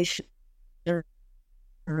 Pasteurization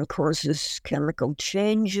causes chemical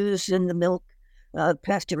changes in the milk.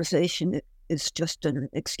 Pasteurization is just an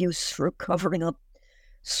excuse for covering up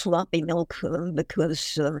sloppy milk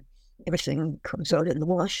because everything comes out in the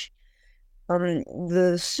wash.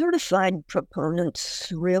 The certified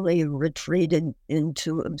proponents really retreated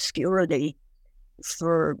into obscurity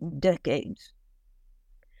for decades.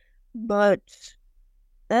 But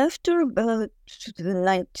after about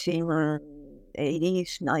the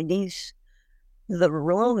 1980s, 90s, the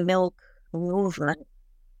raw milk movement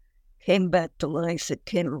came back to life. It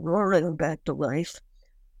came roaring back to life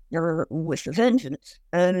with a vengeance.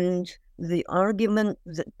 And the argument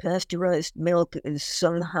that pasteurized milk is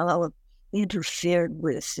somehow interfered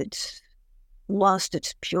with, it's lost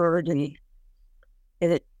its purity.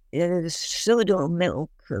 It is pseudo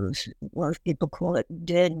milk, as a lot of people call it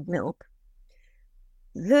dead milk.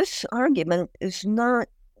 This argument is not,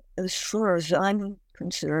 as far as I'm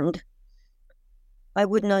concerned, I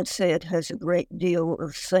would not say it has a great deal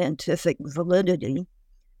of scientific validity,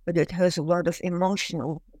 but it has a lot of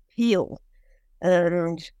emotional appeal.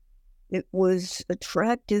 And it was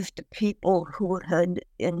attractive to people who had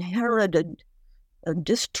inherited a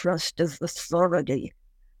distrust of authority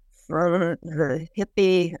from the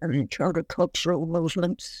hippie and countercultural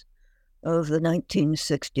movements of the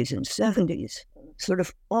 1960s and 70s. Sort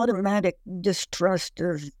of automatic distrust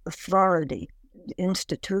of authority,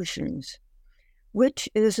 institutions, which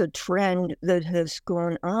is a trend that has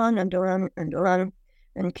gone on and on and on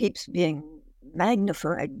and keeps being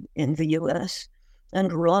magnified in the U.S.,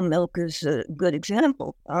 and raw milk is a good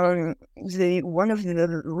example. One of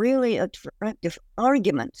the really attractive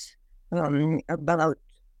arguments about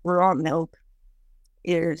raw milk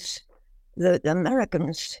is that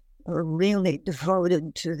Americans are really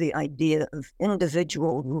devoted to the idea of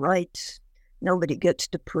individual rights. Nobody gets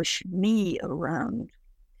to push me around.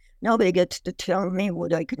 Nobody gets to tell me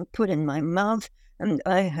what I can put in my mouth, and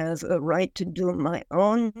I have a right to do my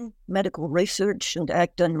own medical research and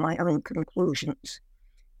act on my own conclusions.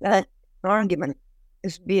 That argument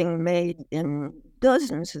is being made in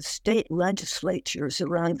dozens of state legislatures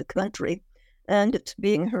around the country, and it's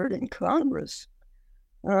being heard in Congress.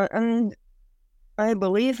 And I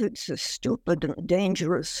believe it's a stupid and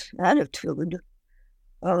dangerous attitude.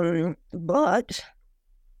 But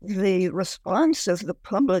the response of the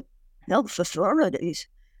public health authorities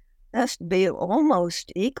has to be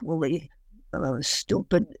almost equally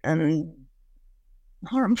stupid and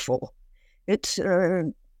harmful. It's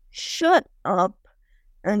shut up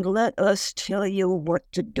and let us tell you what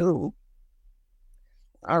to do.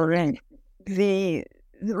 All right. The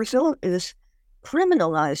result is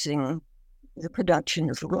criminalizing the production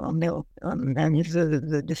of raw milk and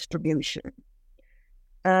the distribution.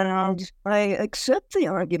 And I accept the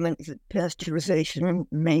argument that pasteurization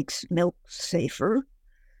makes milk safer,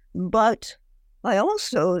 but I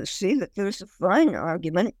also see that there's a fine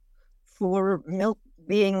argument for milk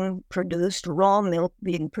being produced, raw milk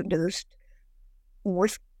being produced,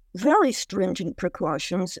 with very stringent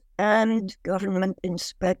precautions and government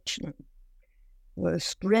inspection,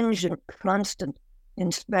 stringent, constant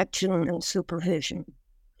inspection and supervision.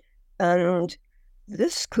 And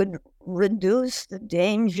this could reduce the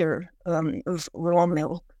danger of raw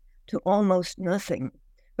milk to almost nothing.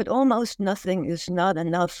 But almost nothing is not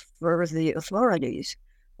enough for the authorities.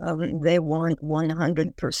 They want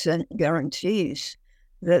 100% guarantees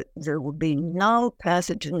that there will be no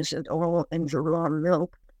pathogens at all in the raw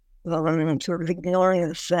milk, sort of ignoring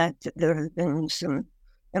the fact that there have been some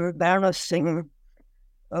embarrassing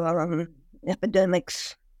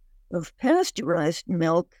epidemics of pasteurized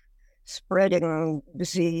milk spreading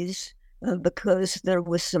disease because there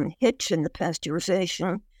was some hitch in the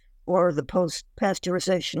pasteurization or the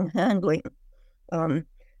post-pasteurization handling.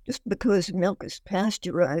 Just because milk is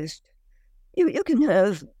pasteurized, you can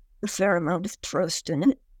have a fair amount of trust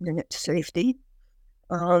in it, in its safety,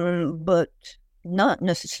 but not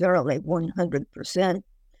necessarily 100%.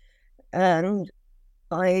 And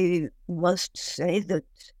I must say that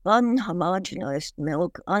unhomogenized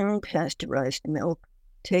milk, unpasteurized milk,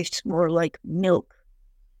 tastes more like milk.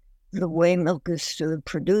 The way milk is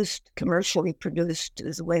produced, commercially produced,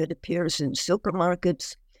 is the way it appears in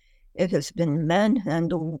supermarkets. It has been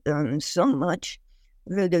manhandled so much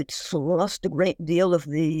that it's lost a great deal of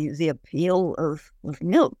the appeal of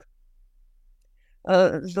milk.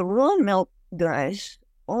 The raw milk guys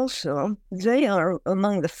also, they are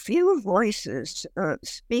among the few voices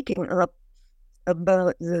speaking up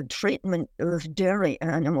about the treatment of dairy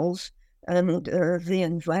animals and the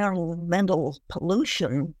environmental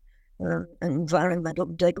pollution, environmental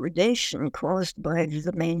degradation caused by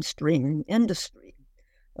the mainstream industry.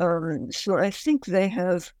 So I think they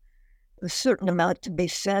have a certain amount to be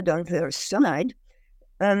said on their side,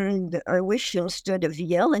 and I wish instead of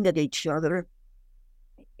yelling at each other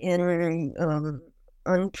in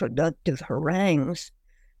unproductive harangues,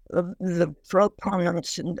 the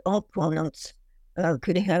proponents and opponents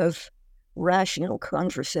could have rational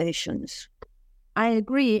conversations. I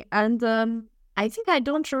agree. And I think I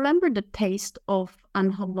don't remember the taste of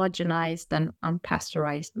unhomogenized and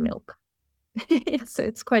unpasteurized milk. So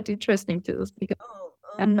it's quite interesting to speak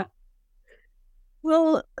about.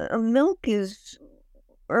 Well, milk is,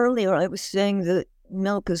 earlier I was saying that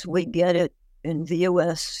milk as we get it in the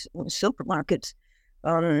U.S. supermarkets,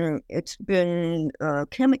 it's been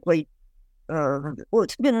chemically,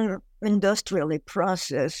 it's been industrially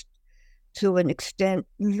processed to an extent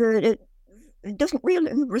that it doesn't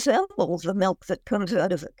really resemble the milk that comes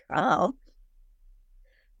out of a cow.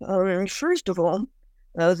 First of all,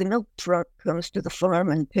 the milk truck comes to the farm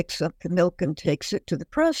and picks up the milk and takes it to the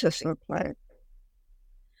processing plant.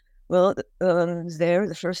 Well, there,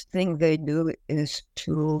 the first thing they do is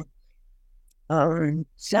to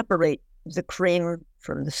separate the cream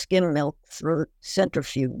from the skim milk through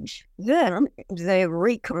centrifuge. Then they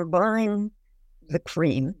recombine the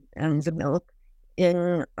cream and the milk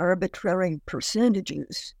in arbitrary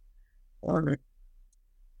percentages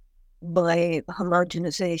by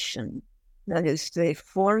homogenization. That is, they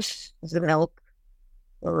force the milk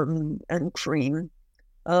and cream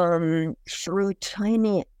through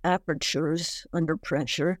tiny apertures under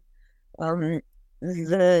pressure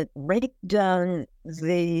that break down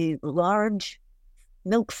the large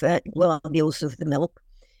milk fat globules of the milk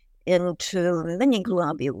into mini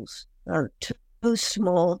globules, too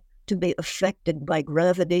small to be affected by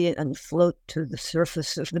gravity and float to the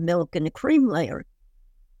surface of the milk in a cream layer.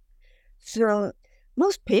 So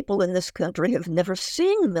most people in this country have never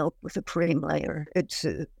seen milk with a cream layer. It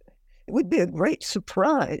would be a great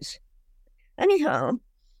surprise. Anyhow,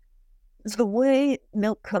 the way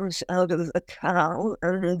milk comes out of a cow,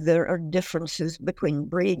 and there are differences between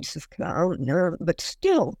breeds of cow, but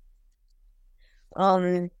still,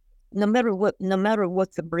 no matter what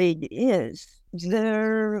the breed is,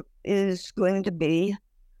 there is going to be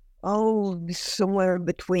somewhere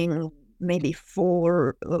between maybe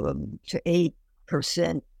 4 to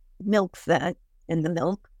 8% milk fat in the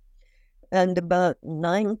milk, and about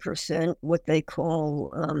 9% what they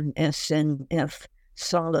call SNF,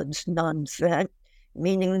 solids, non-fat,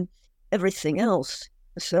 meaning everything else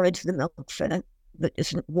besides the milk fat that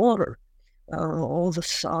isn't water, all the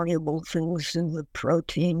soluble things and the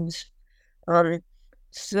proteins.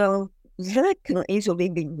 So that can easily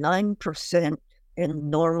be 9% in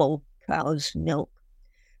normal cow's milk.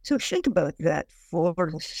 So think about that, 4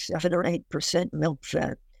 to 7 or 8% milk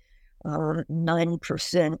fat,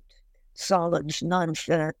 9% solids,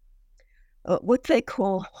 non-fat. What they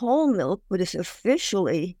call whole milk, but is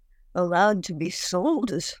officially allowed to be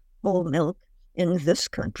sold as whole milk in this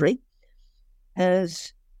country,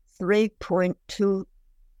 has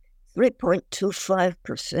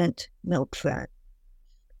 3.25% milk fat.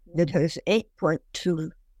 It has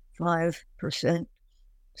 8.25%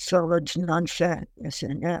 solids, non-fat,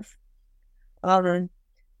 SNF.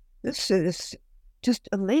 This is just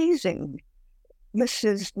amazing. This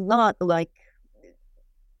is not like,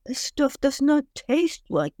 this stuff does not taste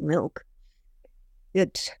like milk.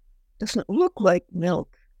 It doesn't look like milk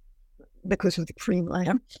because of the cream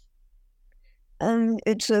layer. And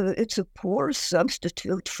it's a poor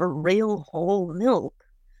substitute for real whole milk.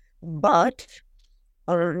 But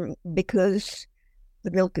because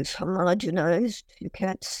the milk is homogenized, you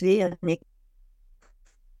can't see any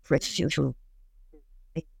usual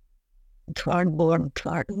cardboard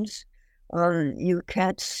cartons. You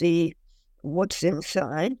can't see what's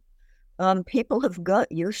inside. People have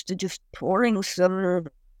got used to just pouring some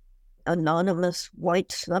anonymous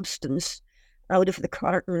white substance out of the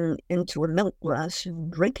carton into a milk glass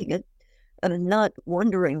and drinking it, and not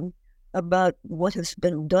wondering about what has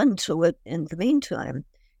been done to it in the meantime.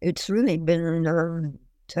 It's really been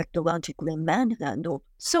technologically manhandled.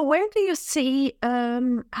 So where do you see,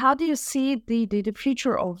 how do you see the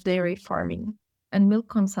future of dairy farming and milk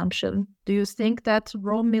consumption? Do you think that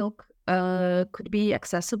raw milk could be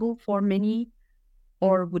accessible for many,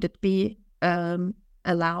 or would it be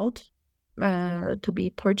allowed to be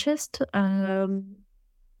purchased?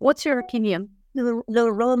 What's your opinion? No,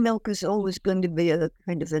 raw milk is always going to be a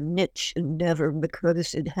kind of a niche endeavor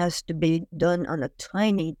because it has to be done on a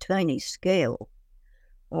tiny, tiny scale.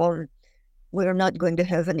 Or we're not going to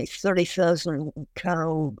have any 30,000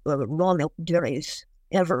 cow raw milk dairies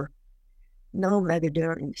ever. No mega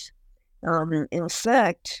dairies. In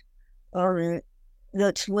fact,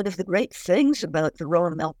 that's one of the great things about the raw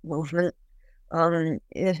milk movement.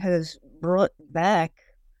 It has brought back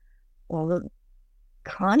the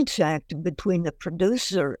contact between the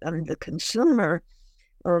producer and the consumer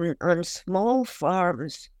on small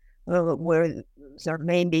farms where there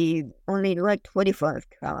may be only like 25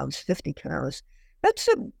 cows, 50 cows. That's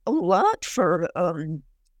a lot for a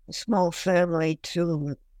small family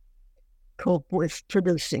to cope with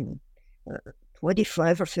producing.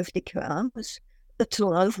 25 or 50 cows, that's a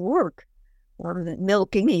lot of work.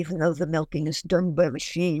 Milking, even though the milking is done by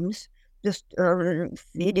machines, just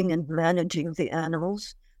feeding and managing the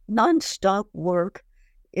animals, nonstop work.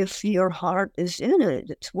 If your heart is in it,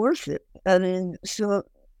 it's worth it. I mean, so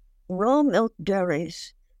raw milk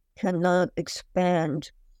dairies cannot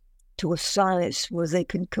expand to a size where they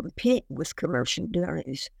can compete with commercial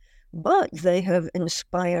dairies, but they have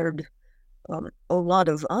inspired a lot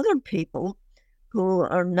of other people who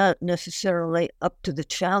are not necessarily up to the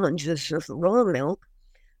challenges of raw milk,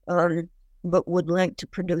 but would like to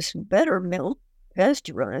produce better milk,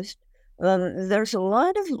 pasteurized. There's a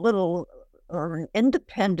lot of little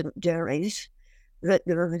independent dairies,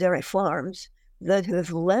 dairy farms, that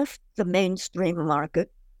have left the mainstream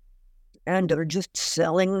market and are just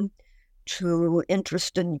selling to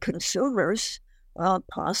interested consumers,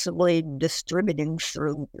 possibly distributing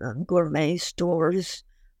through gourmet stores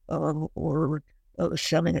or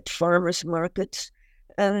selling at farmers markets.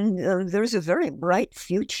 And there's a very bright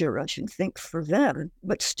future, I should think, for them.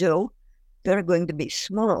 But still, they're going to be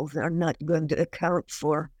small. They're not going to account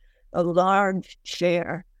for a large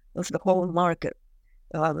share of the whole market.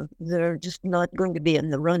 They're just not going to be in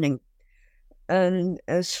the running. And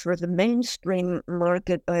as for the mainstream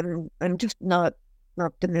market, I'm just not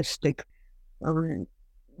optimistic.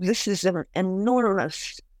 This is an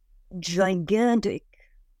enormous, gigantic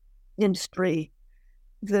industry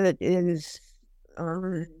that is,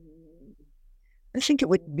 I think it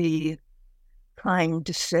would be kind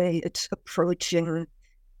to say it's approaching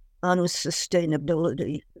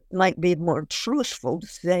unsustainability. It might be more truthful to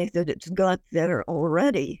say that it's got there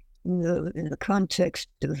already in the context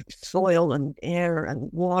of soil and air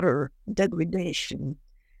and water degradation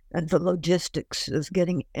and the logistics of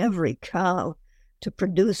getting every cow to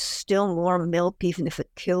produce still more milk, even if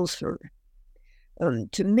it kills her.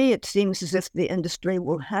 To me, it seems as if the industry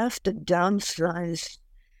will have to downsize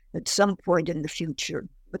at some point in the future.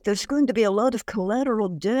 But there's going to be a lot of collateral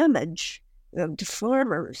damage to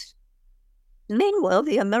farmers. Meanwhile,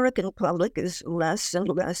 the American public is less and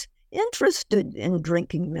less interested in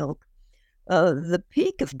drinking milk. The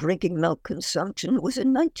peak of drinking milk consumption was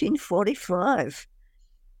in 1945.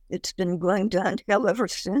 It's been going downhill ever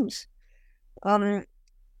since.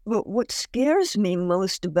 But what scares me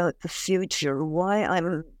most about the future, why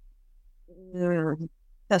I'm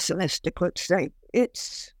pessimistic, let's say,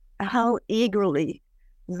 it's how eagerly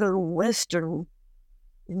the Western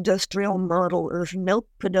industrial model of milk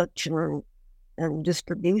production and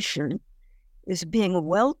distribution is being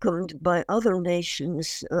welcomed by other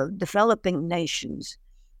nations, developing nations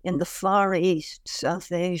in the Far East,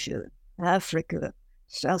 South Asia, Africa,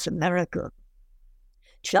 South America.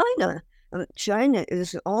 China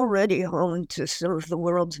is already home to some of the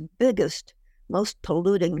world's biggest, most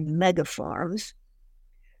polluting mega farms,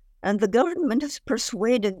 and the government has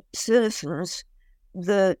persuaded citizens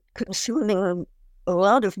that consuming a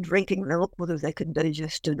lot of drinking milk, whether they can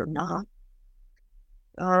digest it or not,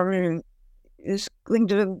 is going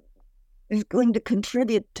to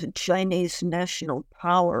contribute to Chinese national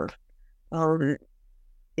power.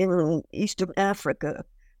 In Eastern Africa,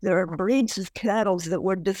 there are breeds of cattle that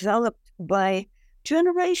were developed by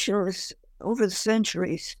generations over the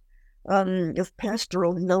centuries of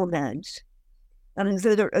pastoral nomads, and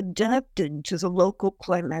that are adapted to the local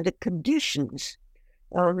climatic conditions.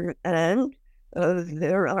 And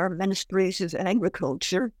there are ministries of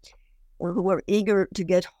agriculture who are eager to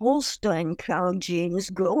get Holstein cow genes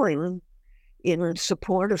going in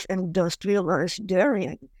support of industrialized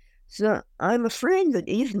dairying. So I'm afraid that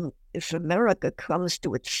even if America comes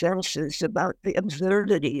to its senses about the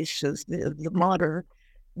absurdities of the modern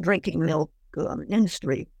drinking milk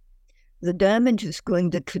industry, the damage is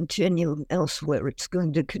going to continue elsewhere. It's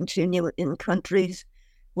going to continue in countries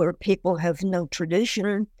where people have no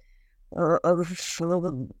tradition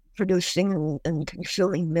of producing and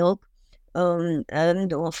consuming milk,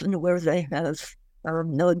 and often where they have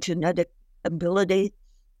no genetic ability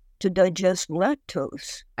to digest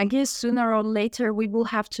lactose. I guess sooner or later we will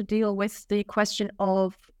have to deal with the question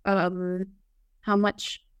of how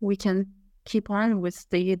much we can keep on with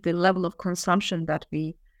the level of consumption that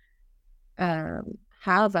we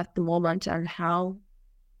have at the moment, and how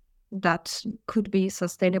that could be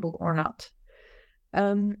sustainable or not.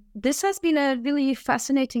 This has been a really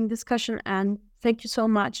fascinating discussion, and thank you so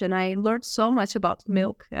much. And I learned so much about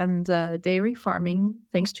milk and dairy farming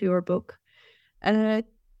thanks to your book.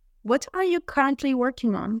 What are you currently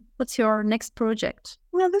working on? What's your next project?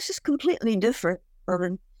 Well, this is completely different.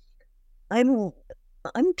 I'm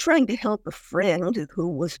trying to help a friend who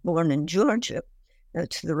was born in Georgia.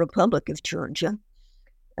 That's the Republic of Georgia,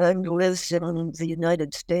 and lives in the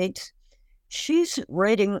United States. She's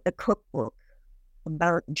writing a cookbook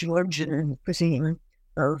about Georgian cuisine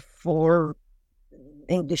for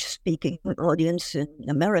English-speaking audience in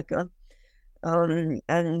America.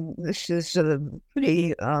 And this is a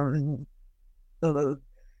pretty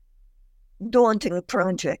daunting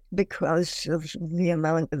project because of the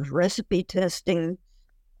amount of recipe testing,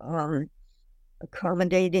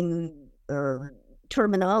 accommodating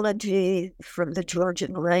terminology from the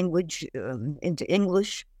Georgian language into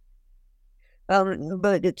English.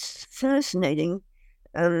 But it's fascinating.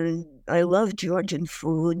 I love Georgian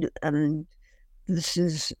food, and this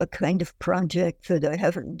is a kind of project that I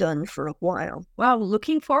haven't done for a while. Wow,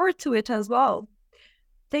 looking forward to it as well.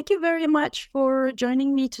 Thank you very much for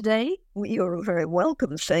joining me today. You're very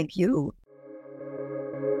welcome. Thank you.